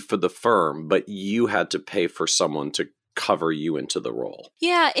employee for the firm, but you had to pay for someone to cover you into the role.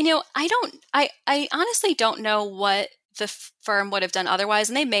 Yeah. I honestly don't know what the firm would have done otherwise.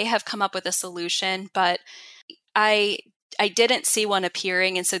 And they may have come up with a solution, but I didn't see one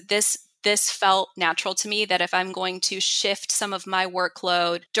appearing. And so this felt natural to me, that if I'm going to shift some of my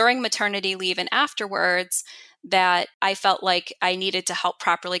workload during maternity leave and afterwards, that I felt like I needed to help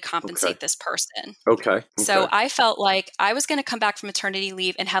properly compensate this person. Okay. So I felt like I was going to come back from maternity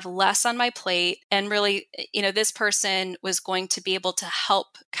leave and have less on my plate. And really, this person was going to be able to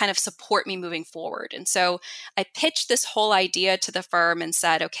help kind of support me moving forward. And so I pitched this whole idea to the firm and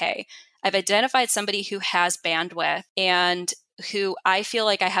said, okay, I've identified somebody who has bandwidth and who I feel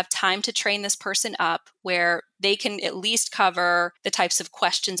like I have time to train this person up where they can at least cover the types of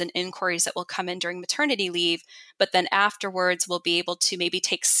questions and inquiries that will come in during maternity leave. But then afterwards, we'll be able to maybe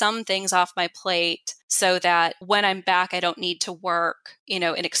take some things off my plate so that when I'm back, I don't need to work, an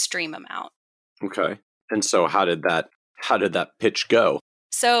extreme amount. Okay. And so how did that pitch go?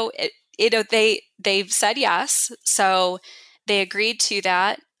 So, they've said yes. So they agreed to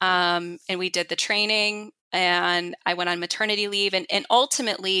that. and we did the training, and I went on maternity leave. And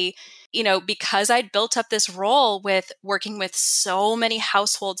ultimately, because I'd built up this role with working with so many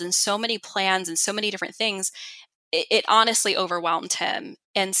households and so many plans and so many different things, it honestly overwhelmed him.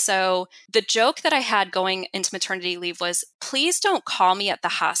 And so the joke that I had going into maternity leave was, please don't call me at the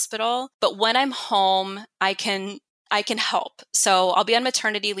hospital, but when I'm home, I can help. So I'll be on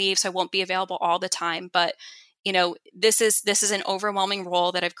maternity leave, so I won't be available all the time, but this is an overwhelming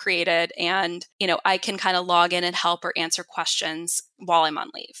role that I've created, and I can kind of log in and help or answer questions while I'm on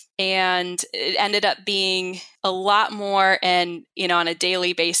leave. And it ended up being a lot more, and on a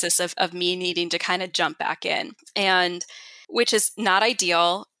daily basis of me needing to kind of jump back in, and which is not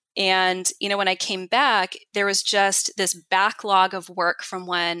ideal. And when I came back, there was just this backlog of work from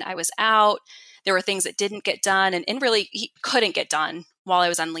when I was out. There were things that didn't get done, and really he couldn't get done while I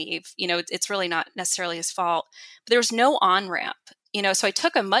was on leave. It's really not necessarily his fault, but there was no on-ramp. So I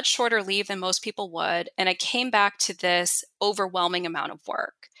took a much shorter leave than most people would, and I came back to this overwhelming amount of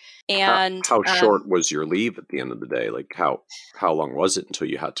work. And how short was your leave at the end of the day? Like how long was it until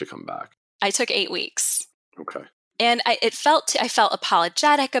you had to come back? I took 8 weeks. Okay. And I felt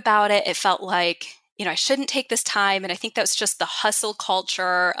apologetic about it. It felt like, I shouldn't take this time. And I think that's just the hustle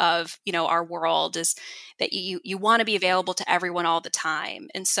culture of, our world, is that you want to be available to everyone all the time.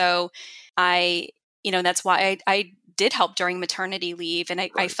 And so that's why I did help during maternity leave. And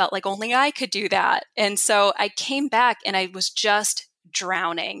I felt like only I could do that. And so I came back and I was just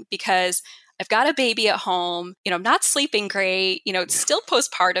drowning because I've got a baby at home, I'm not sleeping great, it's still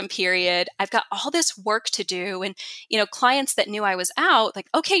postpartum period. I've got all this work to do. And, clients that knew I was out, like,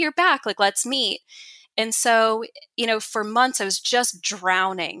 okay, you're back, like, let's meet. And so, for months I was just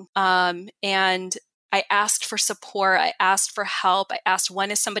drowning. And I asked for support. I asked for help. I asked,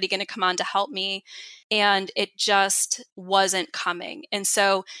 when is somebody going to come on to help me? And it just wasn't coming. And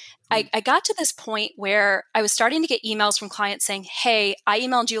so I got to this point where I was starting to get emails from clients saying, hey, I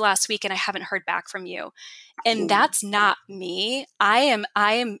emailed you last week and I haven't heard back from you. And that's not me. I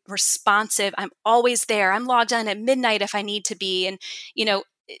am responsive. I'm always there. I'm logged on at midnight if I need to be. And,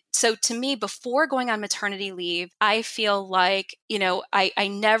 so to me, before going on maternity leave, I feel like, I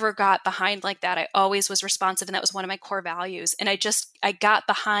never got behind like that. I always was responsive, and that was one of my core values. And I got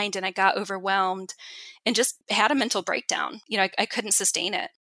behind and I got overwhelmed and just had a mental breakdown. I couldn't sustain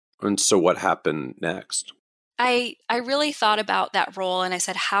it. And so what happened next? I really thought about that role, and I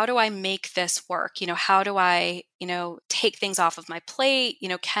said, how do I make this work? How do I, take things off of my plate?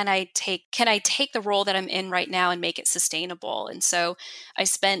 Can I take the role that I'm in right now and make it sustainable? And so I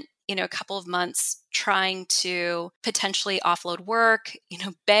spent, a couple of months trying to potentially offload work,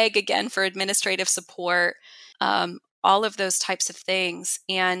 beg again for administrative support, all of those types of things.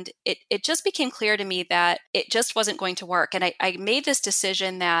 And it just became clear to me that it just wasn't going to work. And I made this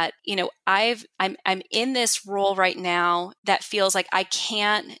decision that, I'm in this role right now that feels like I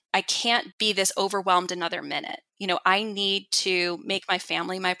can't be this overwhelmed another minute. I need to make my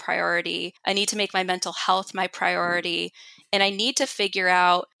family my priority. I need to make my mental health my priority. And I need to figure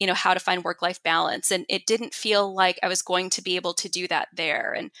out, how to find work-life balance. And it didn't feel like I was going to be able to do that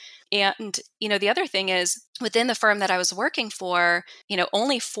there. And the other thing is, within the firm that I was working for,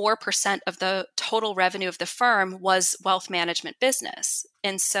 only 4% of the total revenue of the firm was wealth management business.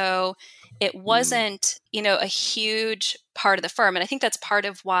 And so it wasn't, a huge part of the firm. And I think that's part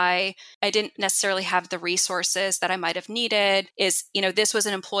of why I didn't necessarily have the resources that I might have needed. Is, this was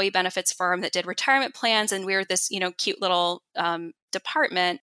an employee benefits firm that did retirement plans, and we were this, cute little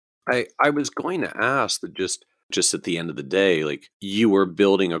department. I was going to ask that just at the end of the day, like, you were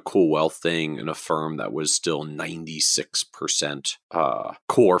building a cool wealth thing in a firm that was still 96%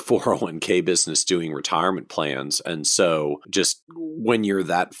 core 401k business doing retirement plans. And so just when you're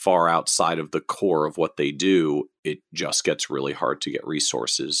that far outside of the core of what they do, it just gets really hard to get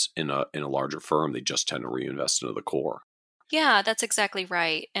resources in a larger firm. They just tend to reinvest into the core. Yeah, that's exactly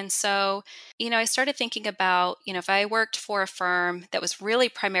right. And so, I started thinking about, if I worked for a firm that was really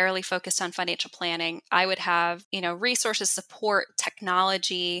primarily focused on financial planning, I would have, resources, support,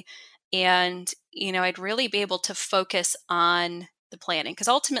 technology, and, I'd really be able to focus on the planning. Because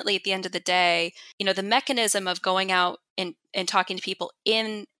ultimately, at the end of the day, the mechanism of going out and talking to people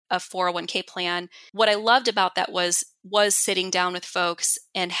in a 401k plan, what I loved about that was sitting down with folks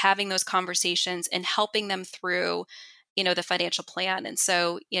and having those conversations and helping them through the financial plan. And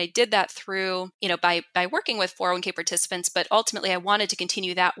so I did that through, by working with 401k participants, but ultimately I wanted to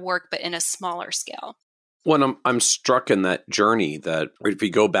continue that work, but in a smaller scale. Well, I'm struck in that journey that if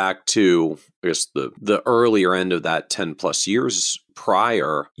you go back to, I guess, the earlier end of that 10 plus years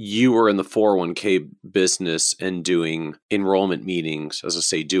prior, you were in the 401k business and doing enrollment meetings, as I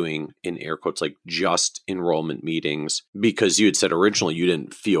say, doing in air quotes, like just enrollment meetings, because you had said originally you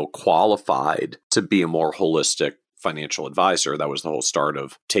didn't feel qualified to be a more holistic financial advisor. That was the whole start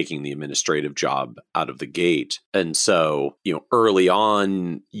of taking the administrative job out of the gate. And so, early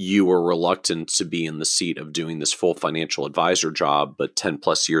on, you were reluctant to be in the seat of doing this full financial advisor job, but 10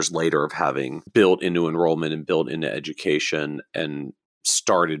 plus years later of having built into enrollment and built into education and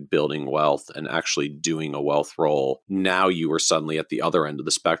started building wealth and actually doing a wealth role, now you were suddenly at the other end of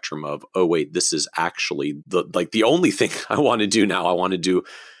the spectrum of, oh wait, this is actually the only thing I want to do now. I want to do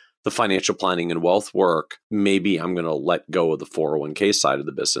the financial planning and wealth work. Maybe I'm going to let go of the 401k side of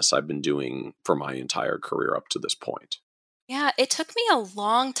the business I've been doing for my entire career up to this point. Yeah, it took me a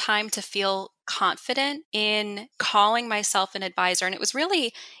long time to feel confident in calling myself an advisor. And it was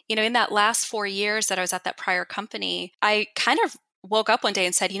really, in that last 4 years that I was at that prior company, I kind of woke up one day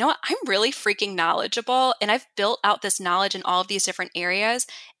and said, you know what, I'm really freaking knowledgeable and I've built out this knowledge in all of these different areas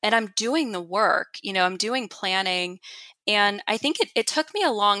and I'm doing the work, I'm doing planning. And I think it took me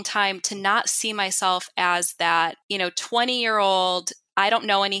a long time to not see myself as that, 20-year-old, I don't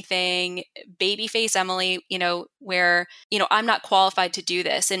know anything, babyface Emily, where, I'm not qualified to do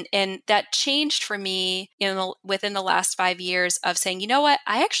this. And that changed for me within the last 5 years of saying, you know what,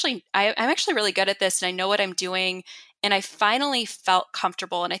 I'm actually really good at this and I know what I'm doing. And I finally felt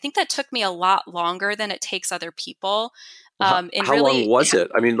comfortable. And I think that took me a lot longer than it takes other people. How long was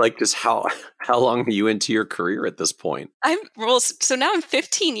it? I mean, just how long are you into your career at this point? So now I'm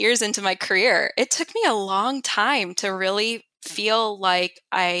 15 years into my career. It took me a long time to really feel like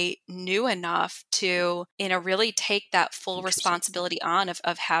I knew enough to, really take that full responsibility on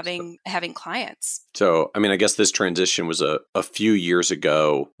of having clients. So, I guess this transition was a few years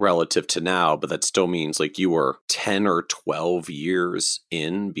ago relative to now, but that still means you were 10 or 12 years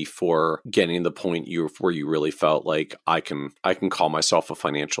in before getting to the point where you really felt like I can call myself a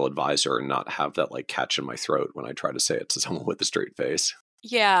financial advisor and not have that catch in my throat when I try to say it to someone with a straight face.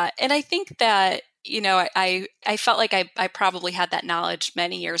 Yeah. And I think that, I felt like I probably had that knowledge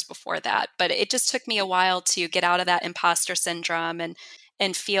many years before that, but it just took me a while to get out of that imposter syndrome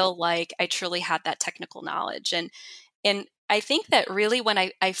and feel like I truly had that technical knowledge. And I think that really when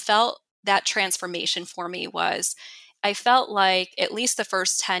I felt that transformation for me was, I felt like at least the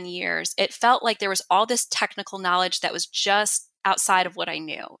first 10 years, it felt like there was all this technical knowledge that was just outside of what I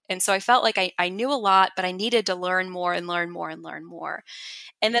knew. And so I felt like I knew a lot, but I needed to learn more and learn more and learn more.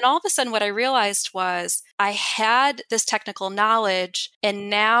 And then all of a sudden, what I realized was I had this technical knowledge, and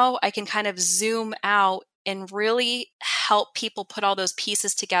now I can kind of zoom out and really help people put all those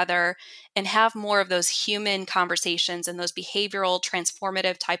pieces together and have more of those human conversations and those behavioral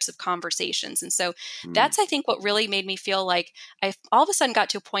transformative types of conversations. And so that's, I think, what really made me feel like I all of a sudden got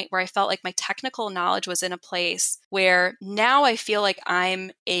to a point where I felt like my technical knowledge was in a place where now I feel like I'm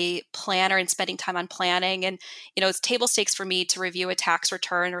a planner and spending time on planning. And, it's table stakes for me to review a tax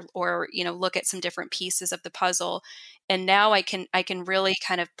return or look at some different pieces of the puzzle. And now I can really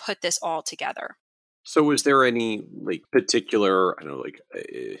kind of put this all together. So was there any particular, I don't know,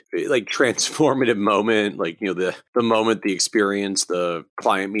 transformative moment, the moment, the experience, the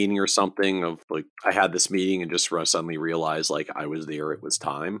client meeting or something of I had this meeting and just suddenly realized I was there, it was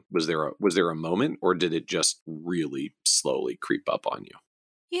time. Was there a moment, or did it just really slowly creep up on you?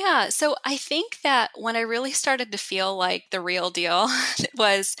 Yeah. So I think that when I really started to feel like the real deal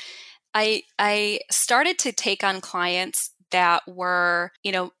was I started to take on clients that were,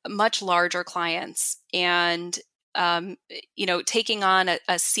 much larger clients and, taking on a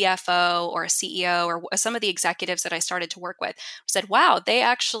CFO or a CEO or some of the executives that I started to work with said, wow,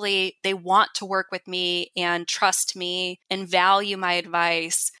 they want to work with me and trust me and value my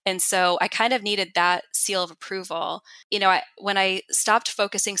advice. And so I kind of needed that seal of approval. When I stopped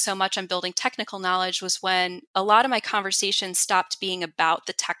focusing so much on building technical knowledge was when a lot of my conversations stopped being about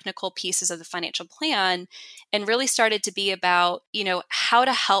the technical pieces of the financial plan and really started to be about, how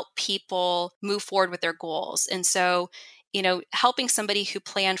to help people move forward with their goals. And so, helping somebody who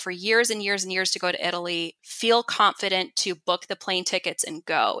planned for years and years and years to go to Italy feel confident to book the plane tickets and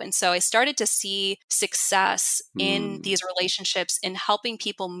go. And so I started to see success in these relationships in helping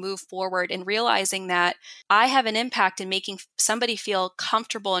people move forward and realizing that I have an impact in making somebody feel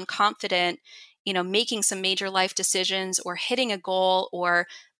comfortable and confident, making some major life decisions or hitting a goal or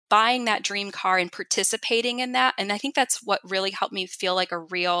buying that dream car and participating in that. And I think that's what really helped me feel like a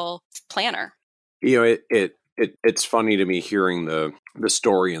real planner. It It's funny to me hearing the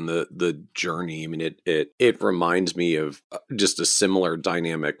story and the journey. I mean, it reminds me of just a similar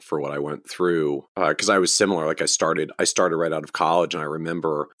dynamic for what I went through, because I was similar. Like I started right out of college, and I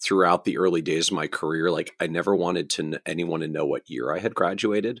remember throughout the early days of my career, like I never wanted anyone to know what year I had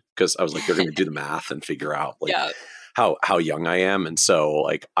graduated, because I was like, they're going to do the math and figure out like Yeah. how young I am. And so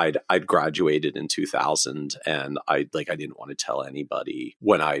like I'd graduated in 2000, and I didn't want to tell anybody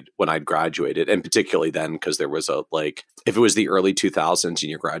when I'd graduated, and particularly then because there was a like, if it was the early 2000s and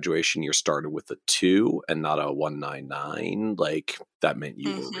your graduation year started with a 2 and not a 199, like that meant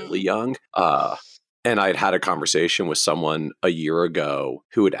you were really young. And I'd had a conversation with someone a year ago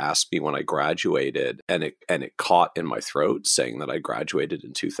who had asked me when I graduated, and it caught in my throat saying that I graduated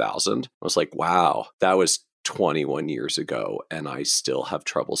in 2000. I was like, wow, that was 21 years ago, and I still have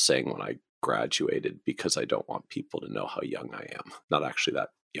trouble saying when I graduated because I don't want people to know how young I am. Not actually that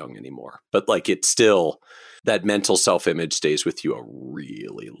young anymore, but like it's still, that mental self-image stays with you a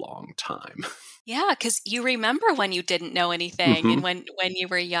really long time. Yeah, because you remember when you didn't know anything and when you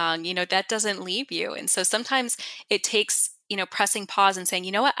were young, that doesn't leave you. And so sometimes it takes, pressing pause and saying,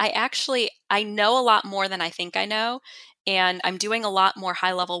 you know what, I know a lot more than I think I know. And I'm doing a lot more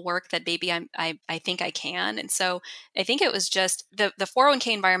high level work that maybe I think I can. And so I think it was just the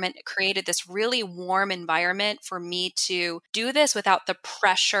 401k environment created this really warm environment for me to do this without the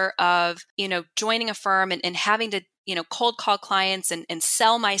pressure of, joining a firm and having to, cold call clients and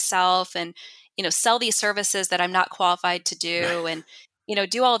sell myself and, sell these services that I'm not qualified to do and,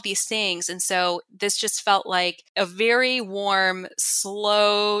 do all of these things. And so this just felt like a very warm,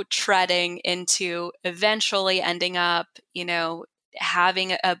 slow treading into eventually ending up,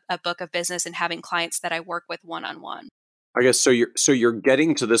 having a book of business and having clients that I work with one-on-one. I guess so you're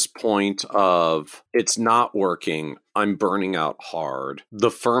getting to this point of it's not working. I'm burning out hard.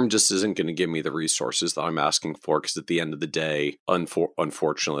 The firm just isn't going to give me the resources that I'm asking for, because at the end of the day,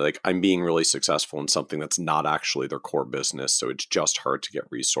 unfortunately, like I'm being really successful in something that's not actually their core business. So it's just hard to get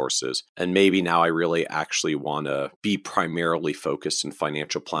resources. And maybe now I really actually want to be primarily focused in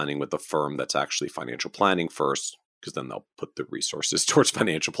financial planning with a firm that's actually financial planning first, because then they'll put the resources towards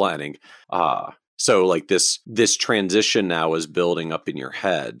financial planning. So like this transition now is building up in your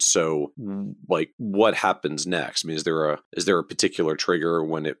head. So like what happens next? I mean, is there a particular trigger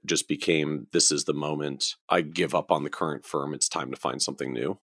when it just became, this is the moment I give up on the current firm, it's time to find something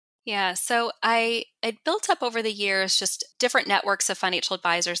new? Yeah, so I built up over the years just different networks of financial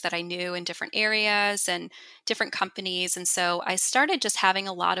advisors that I knew in different areas and different companies. And so I started just having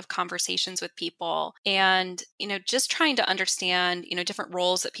a lot of conversations with people and, just trying to understand, different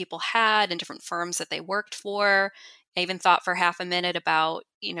roles that people had and different firms that they worked for. I even thought for half a minute about,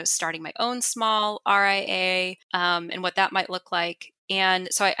 starting my own small RIA and what that might look like. And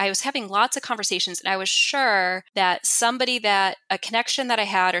so I was having lots of conversations, and I was sure that a connection that I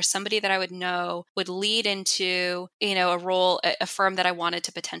had or somebody that I would know would lead into, a role, a firm that I wanted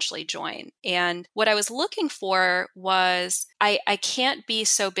to potentially join. And what I was looking for was I can't be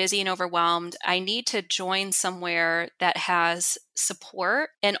so busy and overwhelmed. I need to join somewhere that has support,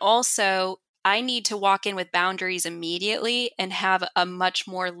 and also I need to walk in with boundaries immediately and have a much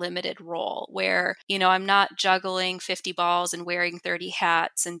more limited role where, I'm not juggling 50 balls and wearing 30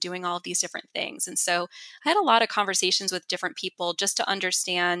 hats and doing all of these different things. And so I had a lot of conversations with different people just to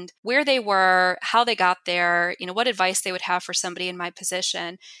understand where they were, how they got there, what advice they would have for somebody in my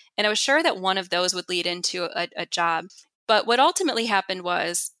position. And I was sure that one of those would lead into a job. But what ultimately happened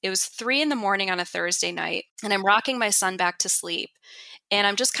was it was 3 a.m. on a Thursday night, and I'm rocking my son back to sleep. And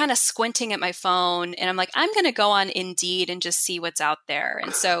I'm just kind of squinting at my phone, and I'm like, I'm going to go on Indeed and just see what's out there.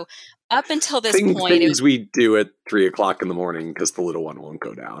 And so up until this point, things we do at 3:00 in the morning because the little one won't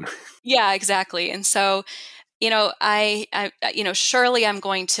go down. Yeah, exactly. And so, I surely I'm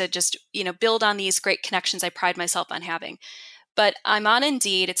going to just, build on these great connections I pride myself on having. But I'm on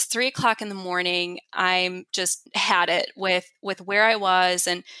Indeed. It's 3:00 in the morning. I'm just had it with where I was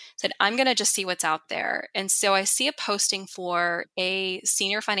and said, I'm going to just see what's out there. And so I see a posting for a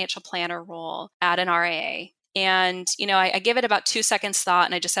senior financial planner role at an RIA. And, I give it about 2 seconds thought,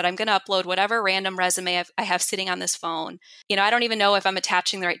 and I just said, I'm going to upload whatever random resume I have sitting on this phone. I don't even know if I'm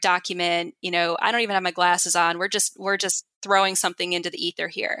attaching the right document. I don't even have my glasses on. We're just throwing something into the ether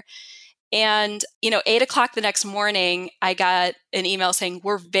here. And, 8:00 the next morning, I got an email saying,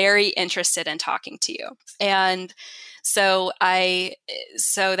 we're very interested in talking to you. And so that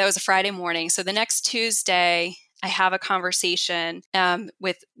was a Friday morning. So the next Tuesday, I have a conversation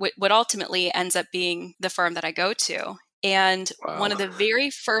with what ultimately ends up being the firm that I go to. And Wow. one of the very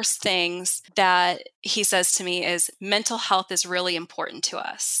first things that he says to me is mental health is really important to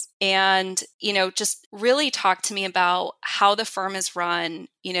us. And, just really talk to me about how the firm is run.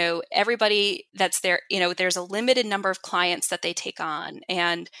 Everybody that's there, there's a limited number of clients that they take on,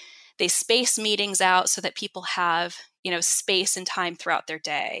 and they space meetings out so that people have, space and time throughout their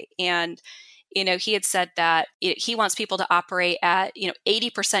day. And he had said that he wants people to operate at,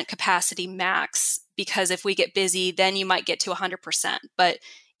 80% capacity max, because if we get busy, then you might get to 100%. But,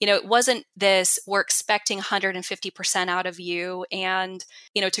 it wasn't this, we're expecting 150% out of you and,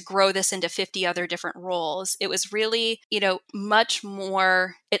 to grow this into 50 other different roles. It was really, much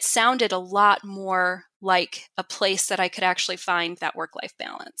more, it sounded a lot more like a place that I could actually find that work-life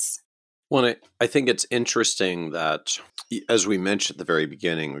balance. Well, I think it's interesting that, as we mentioned at the very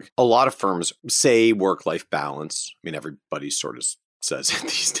beginning, a lot of firms say work-life balance. I mean, everybody sort of says it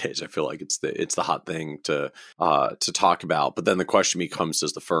these days. I feel like it's the hot thing to talk about. But then the question becomes,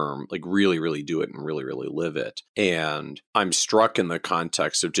 does the firm really, really do it and really, really live it? And I'm struck in the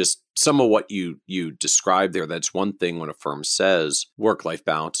context of just some of what you described there. That's one thing when a firm says work-life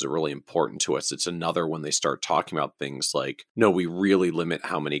balance is really important to us. It's another when they start talking about things like, no, we really limit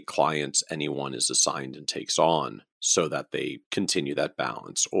how many clients anyone is assigned and takes on so that they continue that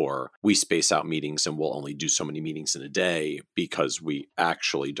balance. Or we space out meetings and we'll only do so many meetings in a day because we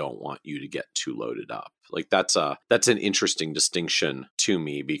actually don't want you to get too loaded up. That's an interesting distinction to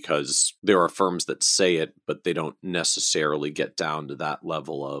me, because there are firms that say it, but they don't necessarily get down to that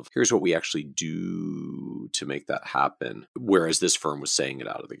level of here's what we actually do to make that happen. Whereas this firm was saying it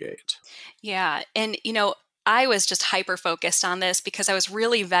out of the gate. Yeah. And, I was just hyper focused on this because I was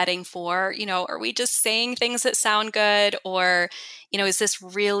really vetting for, are we just saying things that sound good, or, is this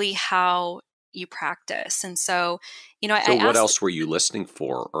really how you practice? And so, So what else were you listening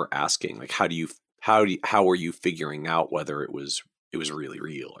for or asking? How were you figuring out whether it was really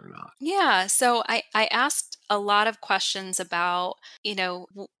real or not? Yeah. So I asked a lot of questions about,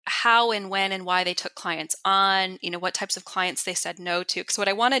 how and when and why they took clients on, what types of clients they said no to. Because what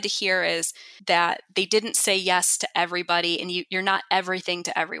I wanted to hear is that they didn't say yes to everybody, and you're not everything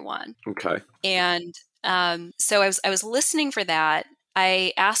to everyone. Okay. And so I was listening for that.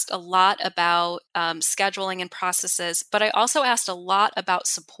 I asked a lot about scheduling and processes, but I also asked a lot about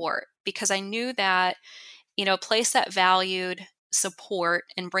support, because I knew that, a place that valued support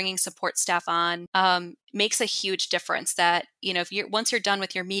and bringing support staff on makes a huge difference. That, if once you're done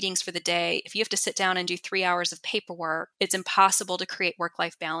with your meetings for the day, if you have to sit down and do 3 hours of paperwork, it's impossible to create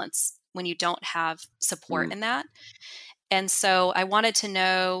work-life balance when you don't have support in that. And so I wanted to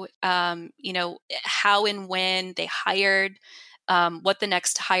know, how and when they hired, what the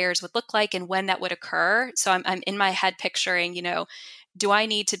next hires would look like and when that would occur. So I'm in my head picturing, do I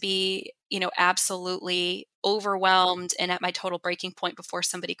need to be, absolutely overwhelmed and at my total breaking point before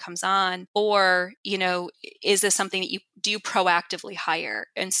somebody comes on? Or, is this something that you proactively hire?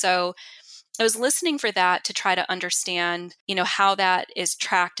 And so I was listening for that to try to understand, how that is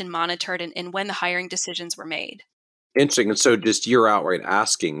tracked and monitored, and when the hiring decisions were made. Interesting. And so just you're outright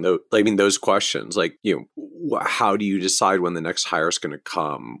asking those questions, how do you decide when the next hire is going to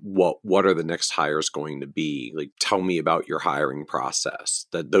come? What are the next hires going to be? Tell me about your hiring process.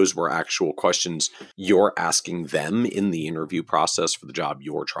 That those were actual questions you're asking them in the interview process for the job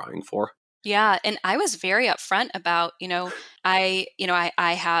you're trying for. Yeah. And I was very upfront about, I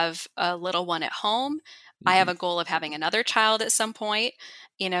have a little one at home. I have a goal of having another child at some point.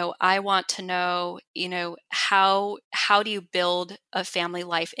 I want to know, how do you build a family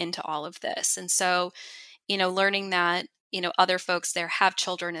life into all of this? And so, learning that, other folks there have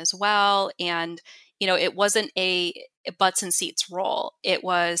children as well. And, it wasn't a butts and seats role. It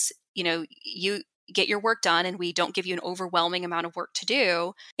was, you get your work done, and we don't give you an overwhelming amount of work to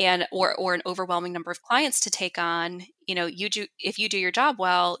do, and or an overwhelming number of clients to take on. If you do your job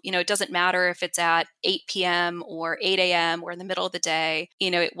well, it doesn't matter if it's at 8 p.m. or 8 a.m. or in the middle of the day.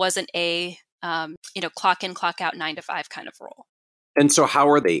 It wasn't a clock in, clock out 9 to 5 kind of role. And so how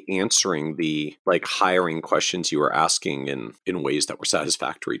are they answering the hiring questions you were asking in ways that were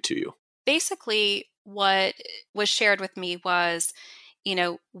satisfactory to you? Basically, what was shared with me was,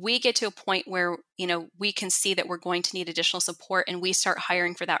 we get to a point where, we can see that we're going to need additional support, and we start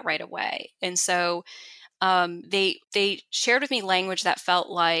hiring for that right away. And so they shared with me language that felt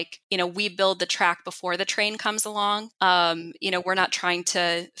like, we build the track before the train comes along. We're not trying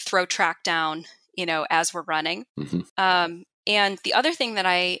to throw track down, as we're running. And the other thing that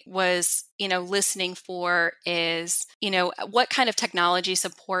I was, listening for is, what kind of technology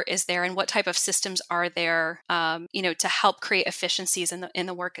support is there and what type of systems are there, to help create efficiencies in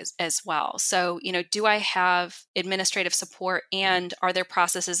the work as well. So, do I have administrative support, and are there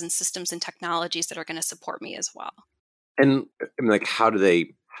processes and systems and technologies that are going to support me as well? And like, how did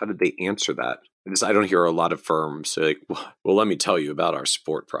they answer that? Because I don't hear a lot of firms say, like, well, let me tell you about our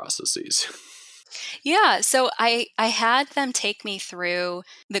support processes. Yeah, so I had them take me through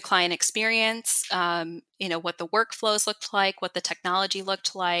the client experience, what the workflows looked like, what the technology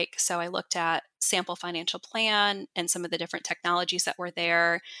looked like. So I looked at sample financial plan and some of the different technologies that were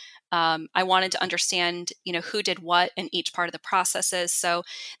there. I wanted to understand, who did what in each part of the processes. So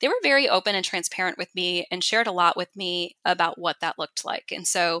they were very open and transparent with me and shared a lot with me about what that looked like. And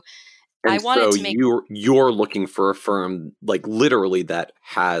so I And wanted so to make you're looking for a firm like literally that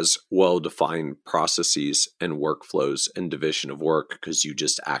has well-defined processes and workflows and division of work, because you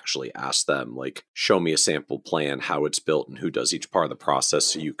just actually ask them, like, show me a sample plan, how it's built and who does each part of the process,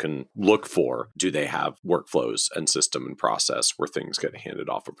 so you can look for, do they have workflows and system and process where things get handed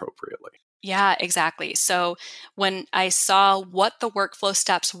off appropriately? Yeah, exactly. So when I saw what the workflow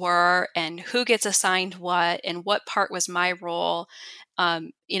steps were and who gets assigned what and what part was my role,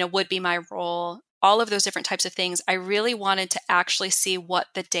 would be my role, all of those different types of things, I really wanted to actually see what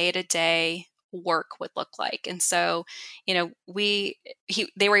the day-to-day work would look like. And so, they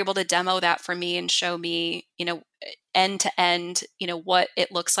were able to demo that for me and show me, end to end, what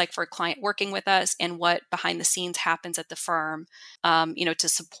it looks like for a client working with us and what behind the scenes happens at the firm, to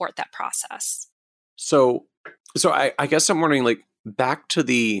support that process. So, I guess I'm wondering, like, back to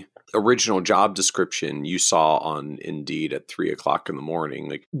the original job description you saw on Indeed at 3:00 in the morning,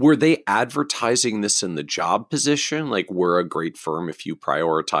 like, were they advertising this in the job position? Like, we're a great firm if you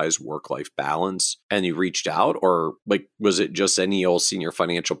prioritize work-life balance, and you reached out? Or like, was it just any old senior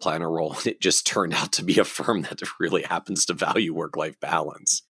financial planner role and it just turned out to be a firm that really happens to value work-life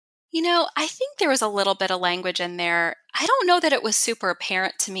balance? I think there was a little bit of language in there. I don't know that it was super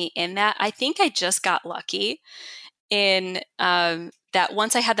apparent to me in that. I think I just got lucky in that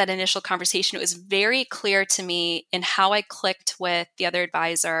once I had that initial conversation, it was very clear to me in how I clicked with the other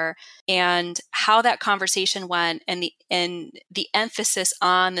advisor and how that conversation went, and the emphasis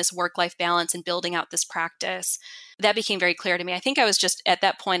on this work-life balance and building out this practice. That became very clear to me. I think I was just at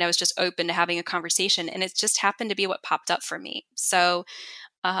that point, I was just open to having a conversation, and it just happened to be what popped up for me. So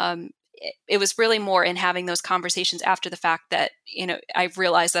it was really more in having those conversations after the fact that, I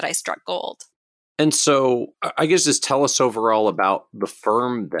realized that I struck gold. And so I guess just tell us overall about the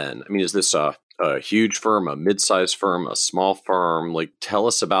firm then. I mean, is this a huge firm, a mid-sized firm, a small firm? Like, tell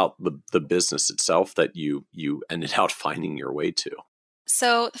us about the business itself that you ended out finding your way to.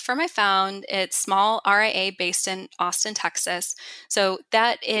 So the firm I found, it's small RIA based in Austin, Texas. So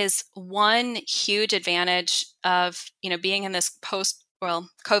that is one huge advantage of, being in this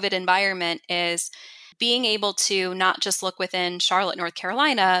COVID environment, is being able to not just look within Charlotte, North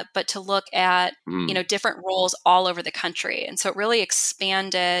Carolina, but to look at, different roles all over the country. And so it really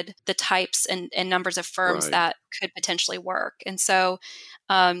expanded the types and numbers of firms Right. that could potentially work. And so,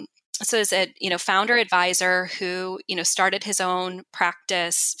 as a, founder advisor who, started his own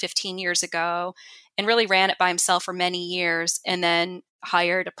practice 15 years ago and really ran it by himself for many years, and then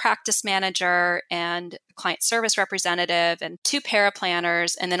hired a practice manager and a client service representative and 2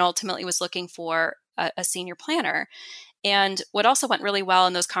 paraplanners, and then ultimately was looking for a senior planner. And what also went really well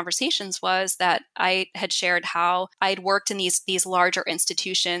in those conversations was that I had shared how I had worked in these larger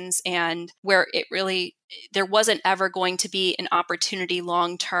institutions, and where there wasn't ever going to be an opportunity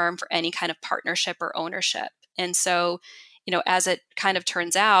long term for any kind of partnership or ownership. And so, as it kind of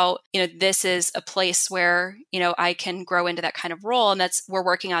turns out, this is a place where, I can grow into that kind of role. And we're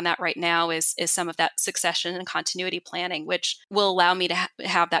working on that right now, is some of that succession and continuity planning, which will allow me to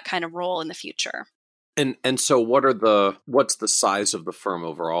have that kind of role in the future. And so what's the size of the firm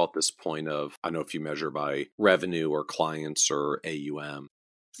overall at this point? Of, I don't know if you measure by revenue or clients or AUM.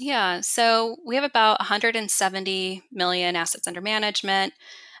 Yeah, so we have about 170 million assets under management,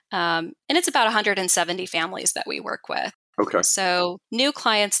 and it's about 170 families that we work with. Okay. So new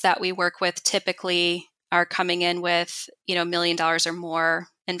clients that we work with typically are coming in with, $1 million or more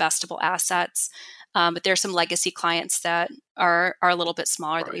investable assets. But there's some legacy clients that are a little bit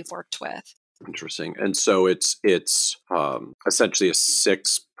smaller that Right. we've worked with. Interesting. And so it's essentially a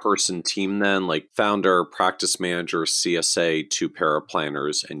 6-person team then, like founder, practice manager, CSA, 2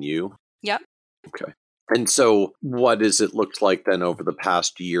 paraplanners, and you. Yep. Okay. And so what has it looked like then over the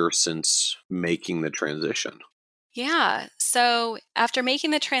past year since making the transition? Yeah. So after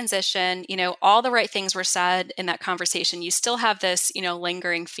making the transition, all the right things were said in that conversation. You still have this,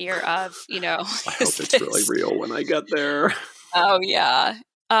 lingering fear of, I hope it's really real when I get there. Oh, yeah.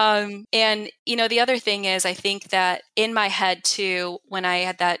 And, the other thing is, I think that in my head too, when I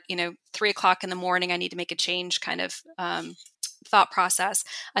had that, 3:00 in the morning, I need to make a change kind of thought process,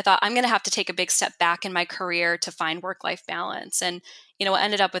 I thought I'm going to have to take a big step back in my career to find work-life balance. And, what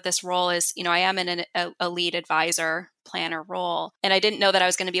ended up with this role is, I am in a lead advisor planner role. And I didn't know that I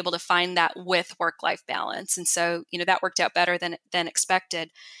was going to be able to find that with work-life balance. And so, that worked out better than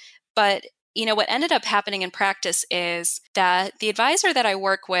expected. But what ended up happening in practice is that the advisor that I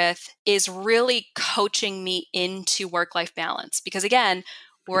work with is really coaching me into work-life balance. Because again,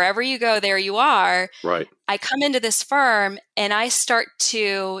 wherever you go, there you are. Right. I come into this firm and I start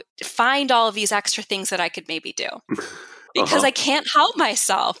to find all of these extra things that I could maybe do. Because I can't help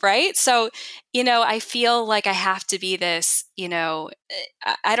myself, right? So, I feel like I have to be this,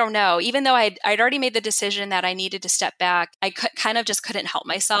 I don't know. Even though I'd already made the decision that I needed to step back, I kind of just couldn't help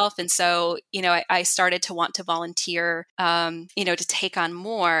myself. And so, I started to want to volunteer, to take on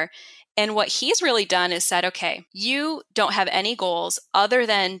more. And what he's really done is said, okay, you don't have any goals other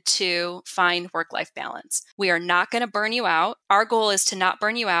than to find work-life balance. We are not going to burn you out. Our goal is to not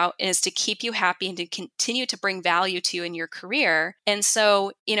burn you out and is to keep you happy and to continue to bring value to you in your career. And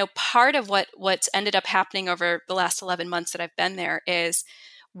so, part of what's ended up happening over the last 11 months that I've been there is,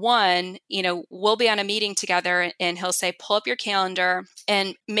 one, we'll be on a meeting together and he'll say, pull up your calendar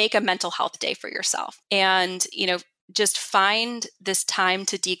and make a mental health day for yourself. And, just find this time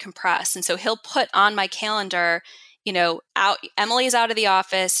to decompress. And so he'll put on my calendar, Emily's out of the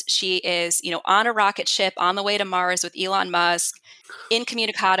office. She is, on a rocket ship on the way to Mars with Elon Musk,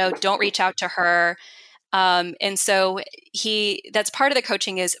 incommunicado, don't reach out to her. And so that's part of the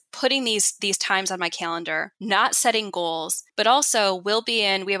coaching is putting these times on my calendar, not setting goals, but also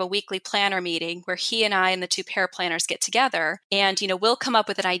we have a weekly planner meeting where he and I and the two pair planners get together and, we'll come up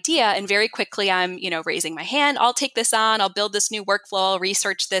with an idea. And very quickly I'm, raising my hand. I'll take this on. I'll build this new workflow. I'll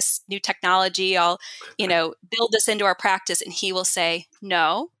research this new technology. I'll, build this into our practice. And he will say,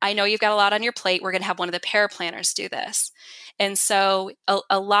 no, I know you've got a lot on your plate. We're going to have one of the pair planners do this. And so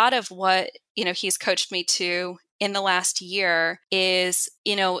a lot of what, he's coached me to in the last year is,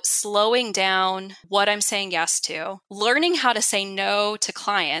 slowing down what I'm saying yes to, learning how to say no to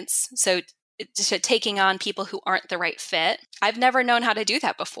clients. So to taking on people who aren't the right fit. I've never known how to do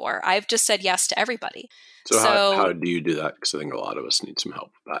that before. I've just said yes to everybody. So how do you do that? Because I think a lot of us need some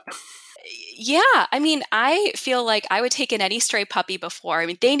help with that. Yeah. I mean, I feel like I would take in any stray puppy before. I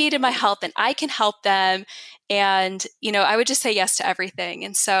mean, they needed my help and I can help them. And, I would just say yes to everything.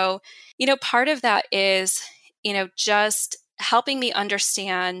 And so, part of that is, just helping me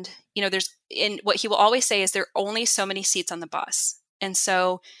understand, what he will always say is there are only so many seats on the bus. And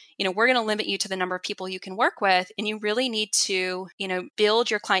so, we're going to limit you to the number of people you can work with. And you really need to, build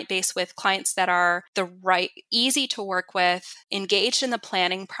your client base with clients that are the right, easy to work with, engaged in the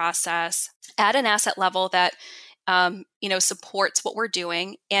planning process at an asset level that, supports what we're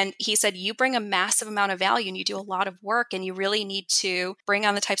doing. And he said, you bring a massive amount of value and you do a lot of work and you really need to bring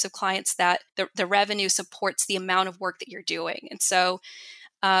on the types of clients that the revenue supports the amount of work that you're doing. And so,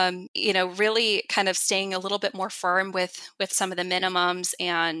 really kind of staying a little bit more firm with some of the minimums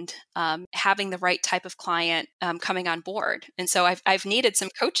and having the right type of client coming on board. And so I've needed some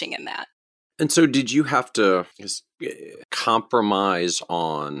coaching in that. And so did you have to compromise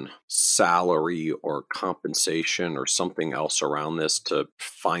on salary or compensation or something else around this to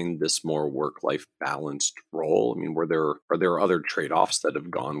find this more work-life balanced role? I mean, are there other trade-offs that have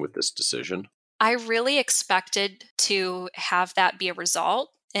gone with this decision? I really expected to have that be a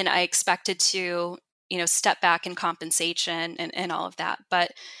result, and I expected to, step back in compensation and all of that. But,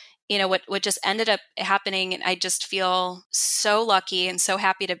 what just ended up happening, and I just feel so lucky and so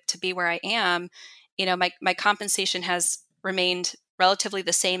happy to be where I am. My compensation has remained relatively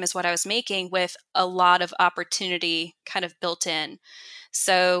the same as what I was making with a lot of opportunity kind of built in.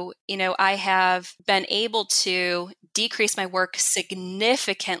 So, I have been able to decrease my work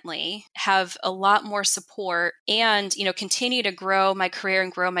significantly, have a lot more support, and, continue to grow my career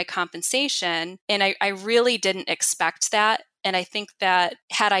and grow my compensation. And I really didn't expect that. And I think that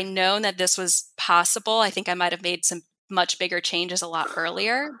had I known that this was possible, I think I might have made some much bigger changes a lot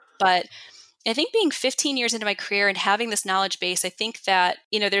earlier. But I think being 15 years into my career and having this knowledge base, I think that,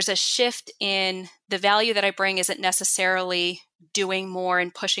 there's a shift in the value that I bring isn't necessarily doing more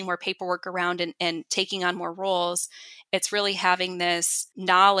and pushing more paperwork around and taking on more roles. It's really having this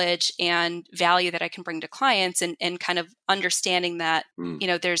knowledge and value that I can bring to clients and kind of understanding that,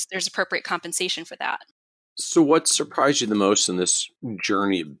 there's appropriate compensation for that. So what surprised you the most in this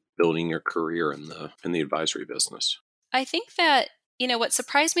journey of building your career in the advisory business? I think that, what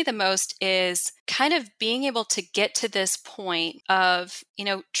surprised me the most is kind of being able to get to this point of,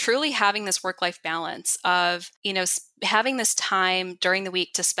 truly having this work life balance of, having this time during the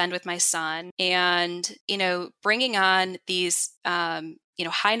week to spend with my son and, bringing on these,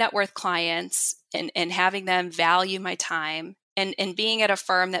 high net worth clients and having them value my time. And being at a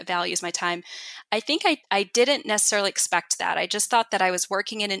firm that values my time, I think I didn't necessarily expect that. I just thought that I was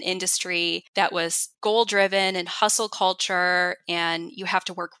working in an industry that was goal driven and hustle culture, and you have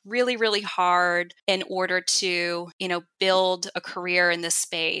to work really, really hard in order to, build a career in this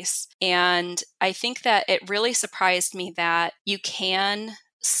space. And I think that it really surprised me that you can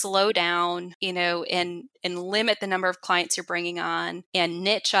slow down, and limit the number of clients you're bringing on and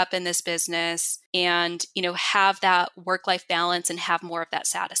niche up in this business and, have that work-life balance and have more of that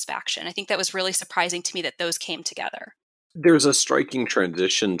satisfaction. I think that was really surprising to me that those came together. There's a striking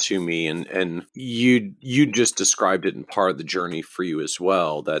transition to me, and you just described it in part of the journey for you as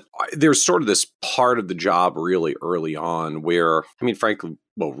well, that there's sort of this part of the job really early on where, I mean, frankly,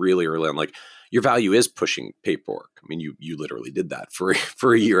 well, really early on, like your value is pushing paperwork. I mean, you literally did that for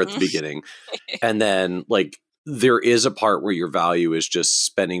a year at the beginning. And then like there is a part where your value is just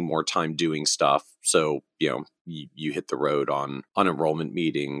spending more time doing stuff. So, you hit the road on enrollment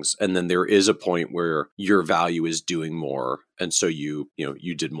meetings. And then there is a point where your value is doing more. And so you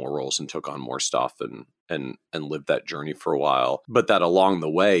did more roles and took on more stuff and lived that journey for a while. But that along the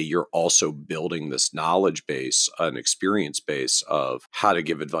way, you're also building this knowledge base, an experience base of how to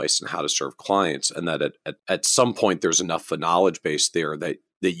give advice and how to serve clients. And that at some point, there's enough of a knowledge base there that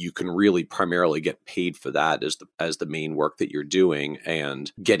you can really primarily get paid for that as the main work that you're doing.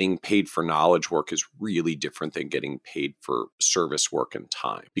 And getting paid for knowledge work is really different than getting paid for service work and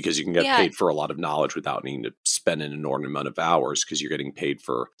time, because you can get paid for a lot of knowledge without needing to spend an inordinate amount of hours because you're getting paid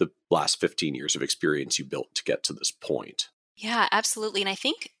for the last 15 years of experience you built to get to this point. Yeah, absolutely. And I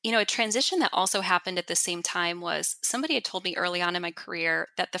think, a transition that also happened at the same time was somebody had told me early on in my career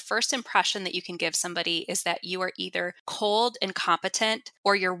that the first impression that you can give somebody is that you are either cold and competent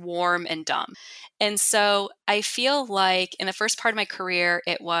or you're warm and dumb. And so I feel like in the first part of my career,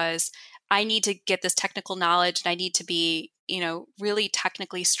 it was, I need to get this technical knowledge and I need to be, really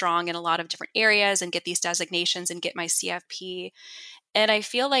technically strong in a lot of different areas and get these designations and get my CFP. And I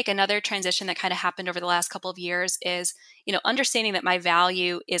feel like another transition that kind of happened over the last couple of years is, understanding that my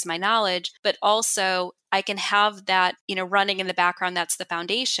value is my knowledge, but also I can have that, running in the background. That's the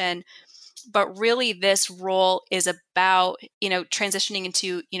foundation. But really this role is about, transitioning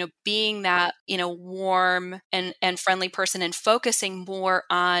into, being that, warm and friendly person and focusing more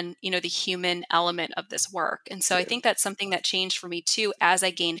on, the human element of this work. And so I think that's something that changed for me too, as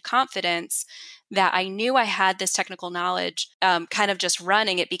I gained confidence that I knew I had this technical knowledge kind of just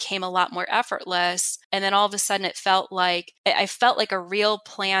running. It became a lot more effortless. And then all of a sudden I felt like a real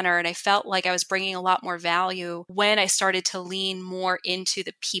planner, and I felt like I was bringing a lot more value when I started to lean more into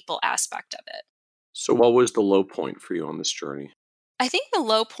the people aspect of it. So what was the low point for you on this journey? I think the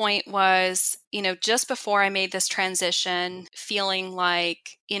low point was, just before I made this transition, feeling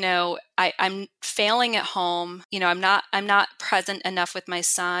like, I'm failing at home. I'm not present enough with my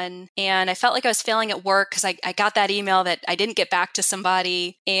son. And I felt like I was failing at work because I got that email that I didn't get back to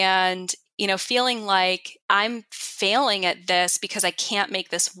somebody. And feeling like I'm failing at this because I can't make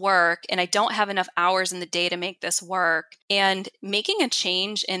this work and I don't have enough hours in the day to make this work. And making a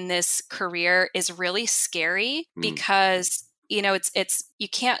change in this career is really scary because it's you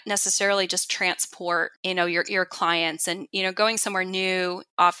can't necessarily just transport, your clients, and, going somewhere new.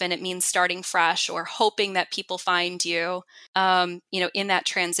 Often it means starting fresh or hoping that people find you, in that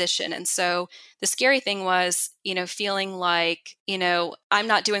transition. And so the scary thing was, feeling like, I'm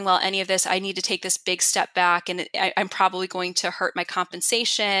not doing well any of this. I need to take this big step back, and I'm probably going to hurt my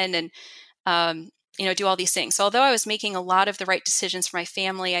compensation and, do all these things. So although I was making a lot of the right decisions for my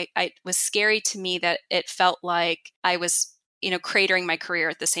family, I was scary to me that it felt like I was cratering my career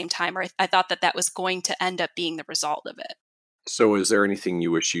at the same time, or I thought that was going to end up being the result of it. So is there anything you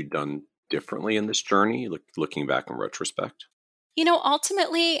wish you'd done differently in this journey, looking back in retrospect?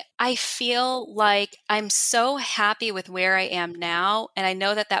 Ultimately, I feel like I'm so happy with where I am now. And I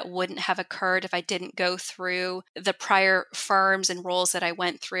know that wouldn't have occurred if I didn't go through the prior firms and roles that I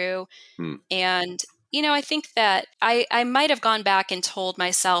went through. And I think that I might have gone back and told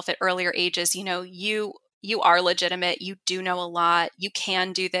myself at earlier ages, you are legitimate. You do know a lot. You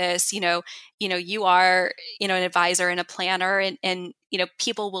can do this. You are, an advisor and a planner, and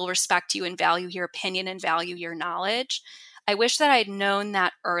people will respect you and value your opinion and value your knowledge. I wish that I'd known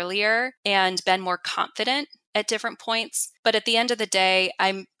that earlier and been more confident at different points. But at the end of the day,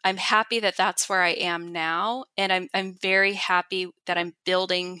 I'm happy that that's where I am now. And I'm very happy that I'm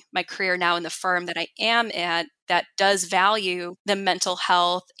building my career now in the firm that I am at that does value the mental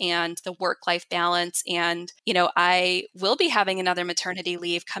health and the work-life balance. And, I will be having another maternity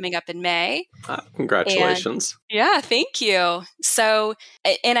leave coming up in May. Congratulations. Yeah, thank you. So,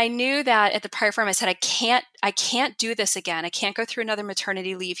 and I knew that at the prior firm, I said, I can't do this again. I can't go through another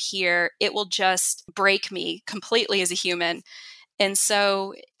maternity leave here. It will just break me completely as a human. And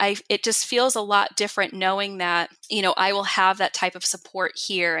so it just feels a lot different knowing that, I will have that type of support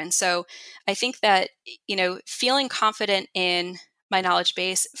here. And so I think that, feeling confident in my knowledge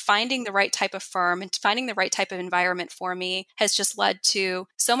base, finding the right type of firm and finding the right type of environment for me has just led to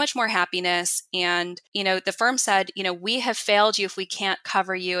so much more happiness. And, the firm said, we have failed you if we can't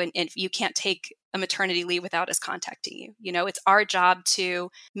cover you and if you can't take a maternity leave without us contacting you. It's our job to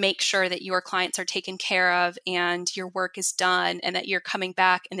make sure that your clients are taken care of and your work is done and that you're coming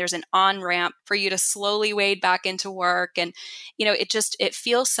back and there's an on-ramp for you to slowly wade back into work. And, it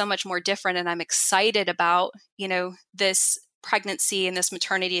feels so much more different. And I'm excited about, this pregnancy and this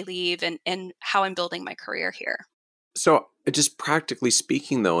maternity leave and how I'm building my career here. So just practically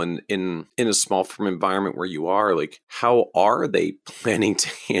speaking, though, in a small firm environment where you are, like, how are they planning to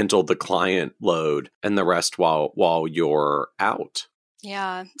handle the client load and the rest while you're out?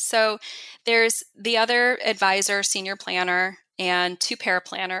 Yeah. So there's the other advisor, senior planner, and 2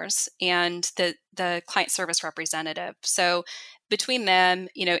 paraplanners and the client service representative. So between them,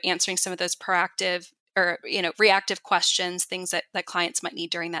 answering some of those proactive or reactive questions, things that clients might need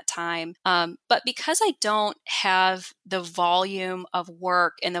during that time. But because I don't have the volume of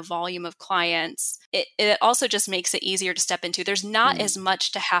work and the volume of clients, it also just makes it easier to step into. There's not as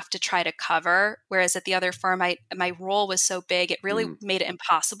much to have to try to cover. Whereas at the other firm, my role was so big, it really made it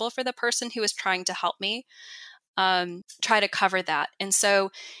impossible for the person who was trying to help me try to cover that. And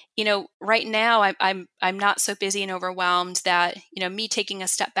so, right now I'm not so busy and overwhelmed that, me taking a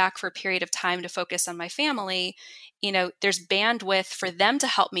step back for a period of time to focus on my family, there's bandwidth for them to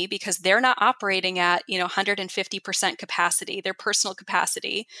help me because they're not operating at, 150% capacity, their personal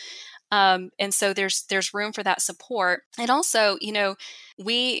capacity. And so there's room for that support. And also,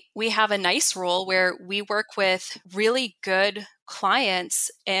 we have a nice role where we work with really good clients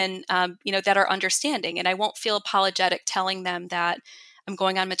and, that are understanding. And I won't feel apologetic telling them that I'm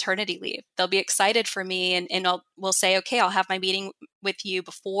going on maternity leave. They'll be excited for me and we'll say, okay, I'll have my meeting with you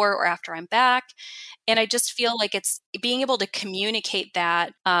before or after I'm back. And I just feel like it's being able to communicate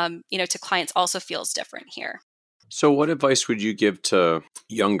that, to clients also feels different here. So what advice would you give to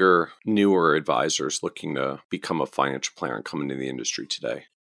younger, newer advisors looking to become a financial planner and come into the industry today?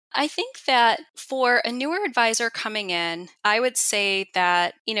 I think that for a newer advisor coming in, I would say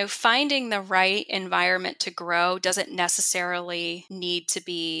that, finding the right environment to grow doesn't necessarily need to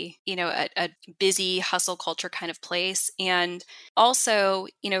be, a busy hustle culture kind of place. And also,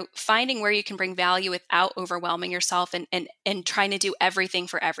 finding where you can bring value without overwhelming yourself and trying to do everything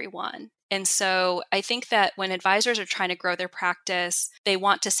for everyone. And so I think that when advisors are trying to grow their practice, they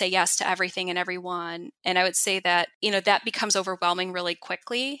want to say yes to everything and everyone. And I would say that, that becomes overwhelming really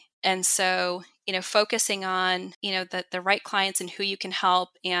quickly. And so, focusing on, the right clients and who you can help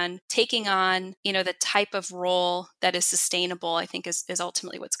and taking on, the type of role that is sustainable, I think is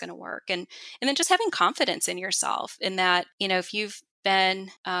ultimately what's going to work. And then just having confidence in yourself in that, if you've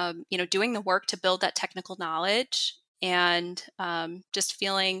been, doing the work to build that technical knowledge, and just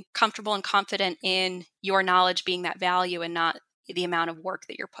feeling comfortable and confident in your knowledge being that value and not the amount of work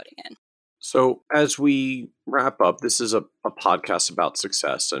that you're putting in. So as we wrap up, this is a podcast about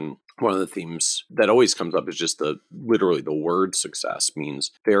success. And one of the themes that always comes up is just literally the word success means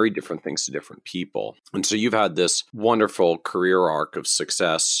very different things to different people. And so you've had this wonderful career arc of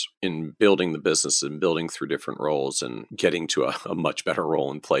success in building the business and building through different roles and getting to a much better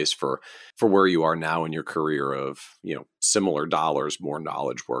role in place for where you are now in your career of, similar dollars, more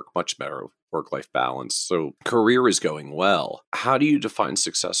knowledge work, much better work-life balance. So career is going well. How do you define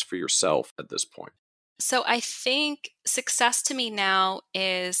success for yourself at this point? So I think success to me now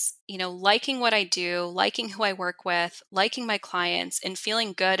is, liking what I do, liking who I work with, liking my clients, and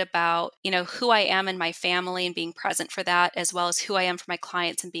feeling good about, who I am in my family and being present for that, as well as who I am for my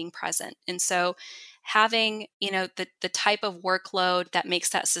clients and being present. And so having, the type of workload that makes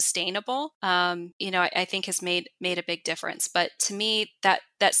that sustainable, I think has made a big difference. But to me, that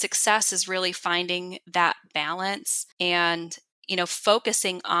success is really finding that balance and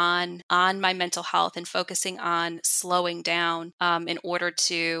focusing on my mental health and focusing on slowing down in order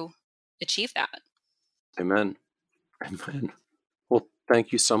to achieve that. Amen. Amen. Well,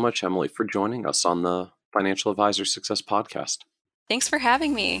 thank you so much, Emily, for joining us on the Financial Advisor Success Podcast. Thanks for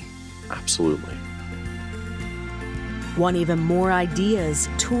having me. Absolutely. Want even more ideas,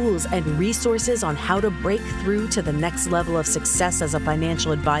 tools, and resources on how to break through to the next level of success as a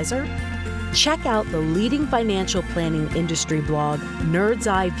financial advisor? Check out the leading financial planning industry blog, Nerd's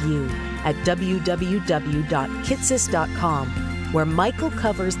Eye View, at www.kitces.com, where Michael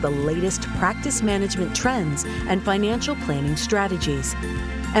covers the latest practice management trends and financial planning strategies.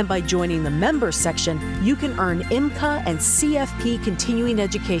 And by joining the members section, you can earn IMCA and CFP continuing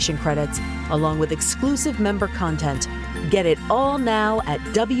education credits, along with exclusive member content. Get it all now at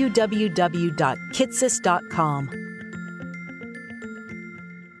www.kitces.com.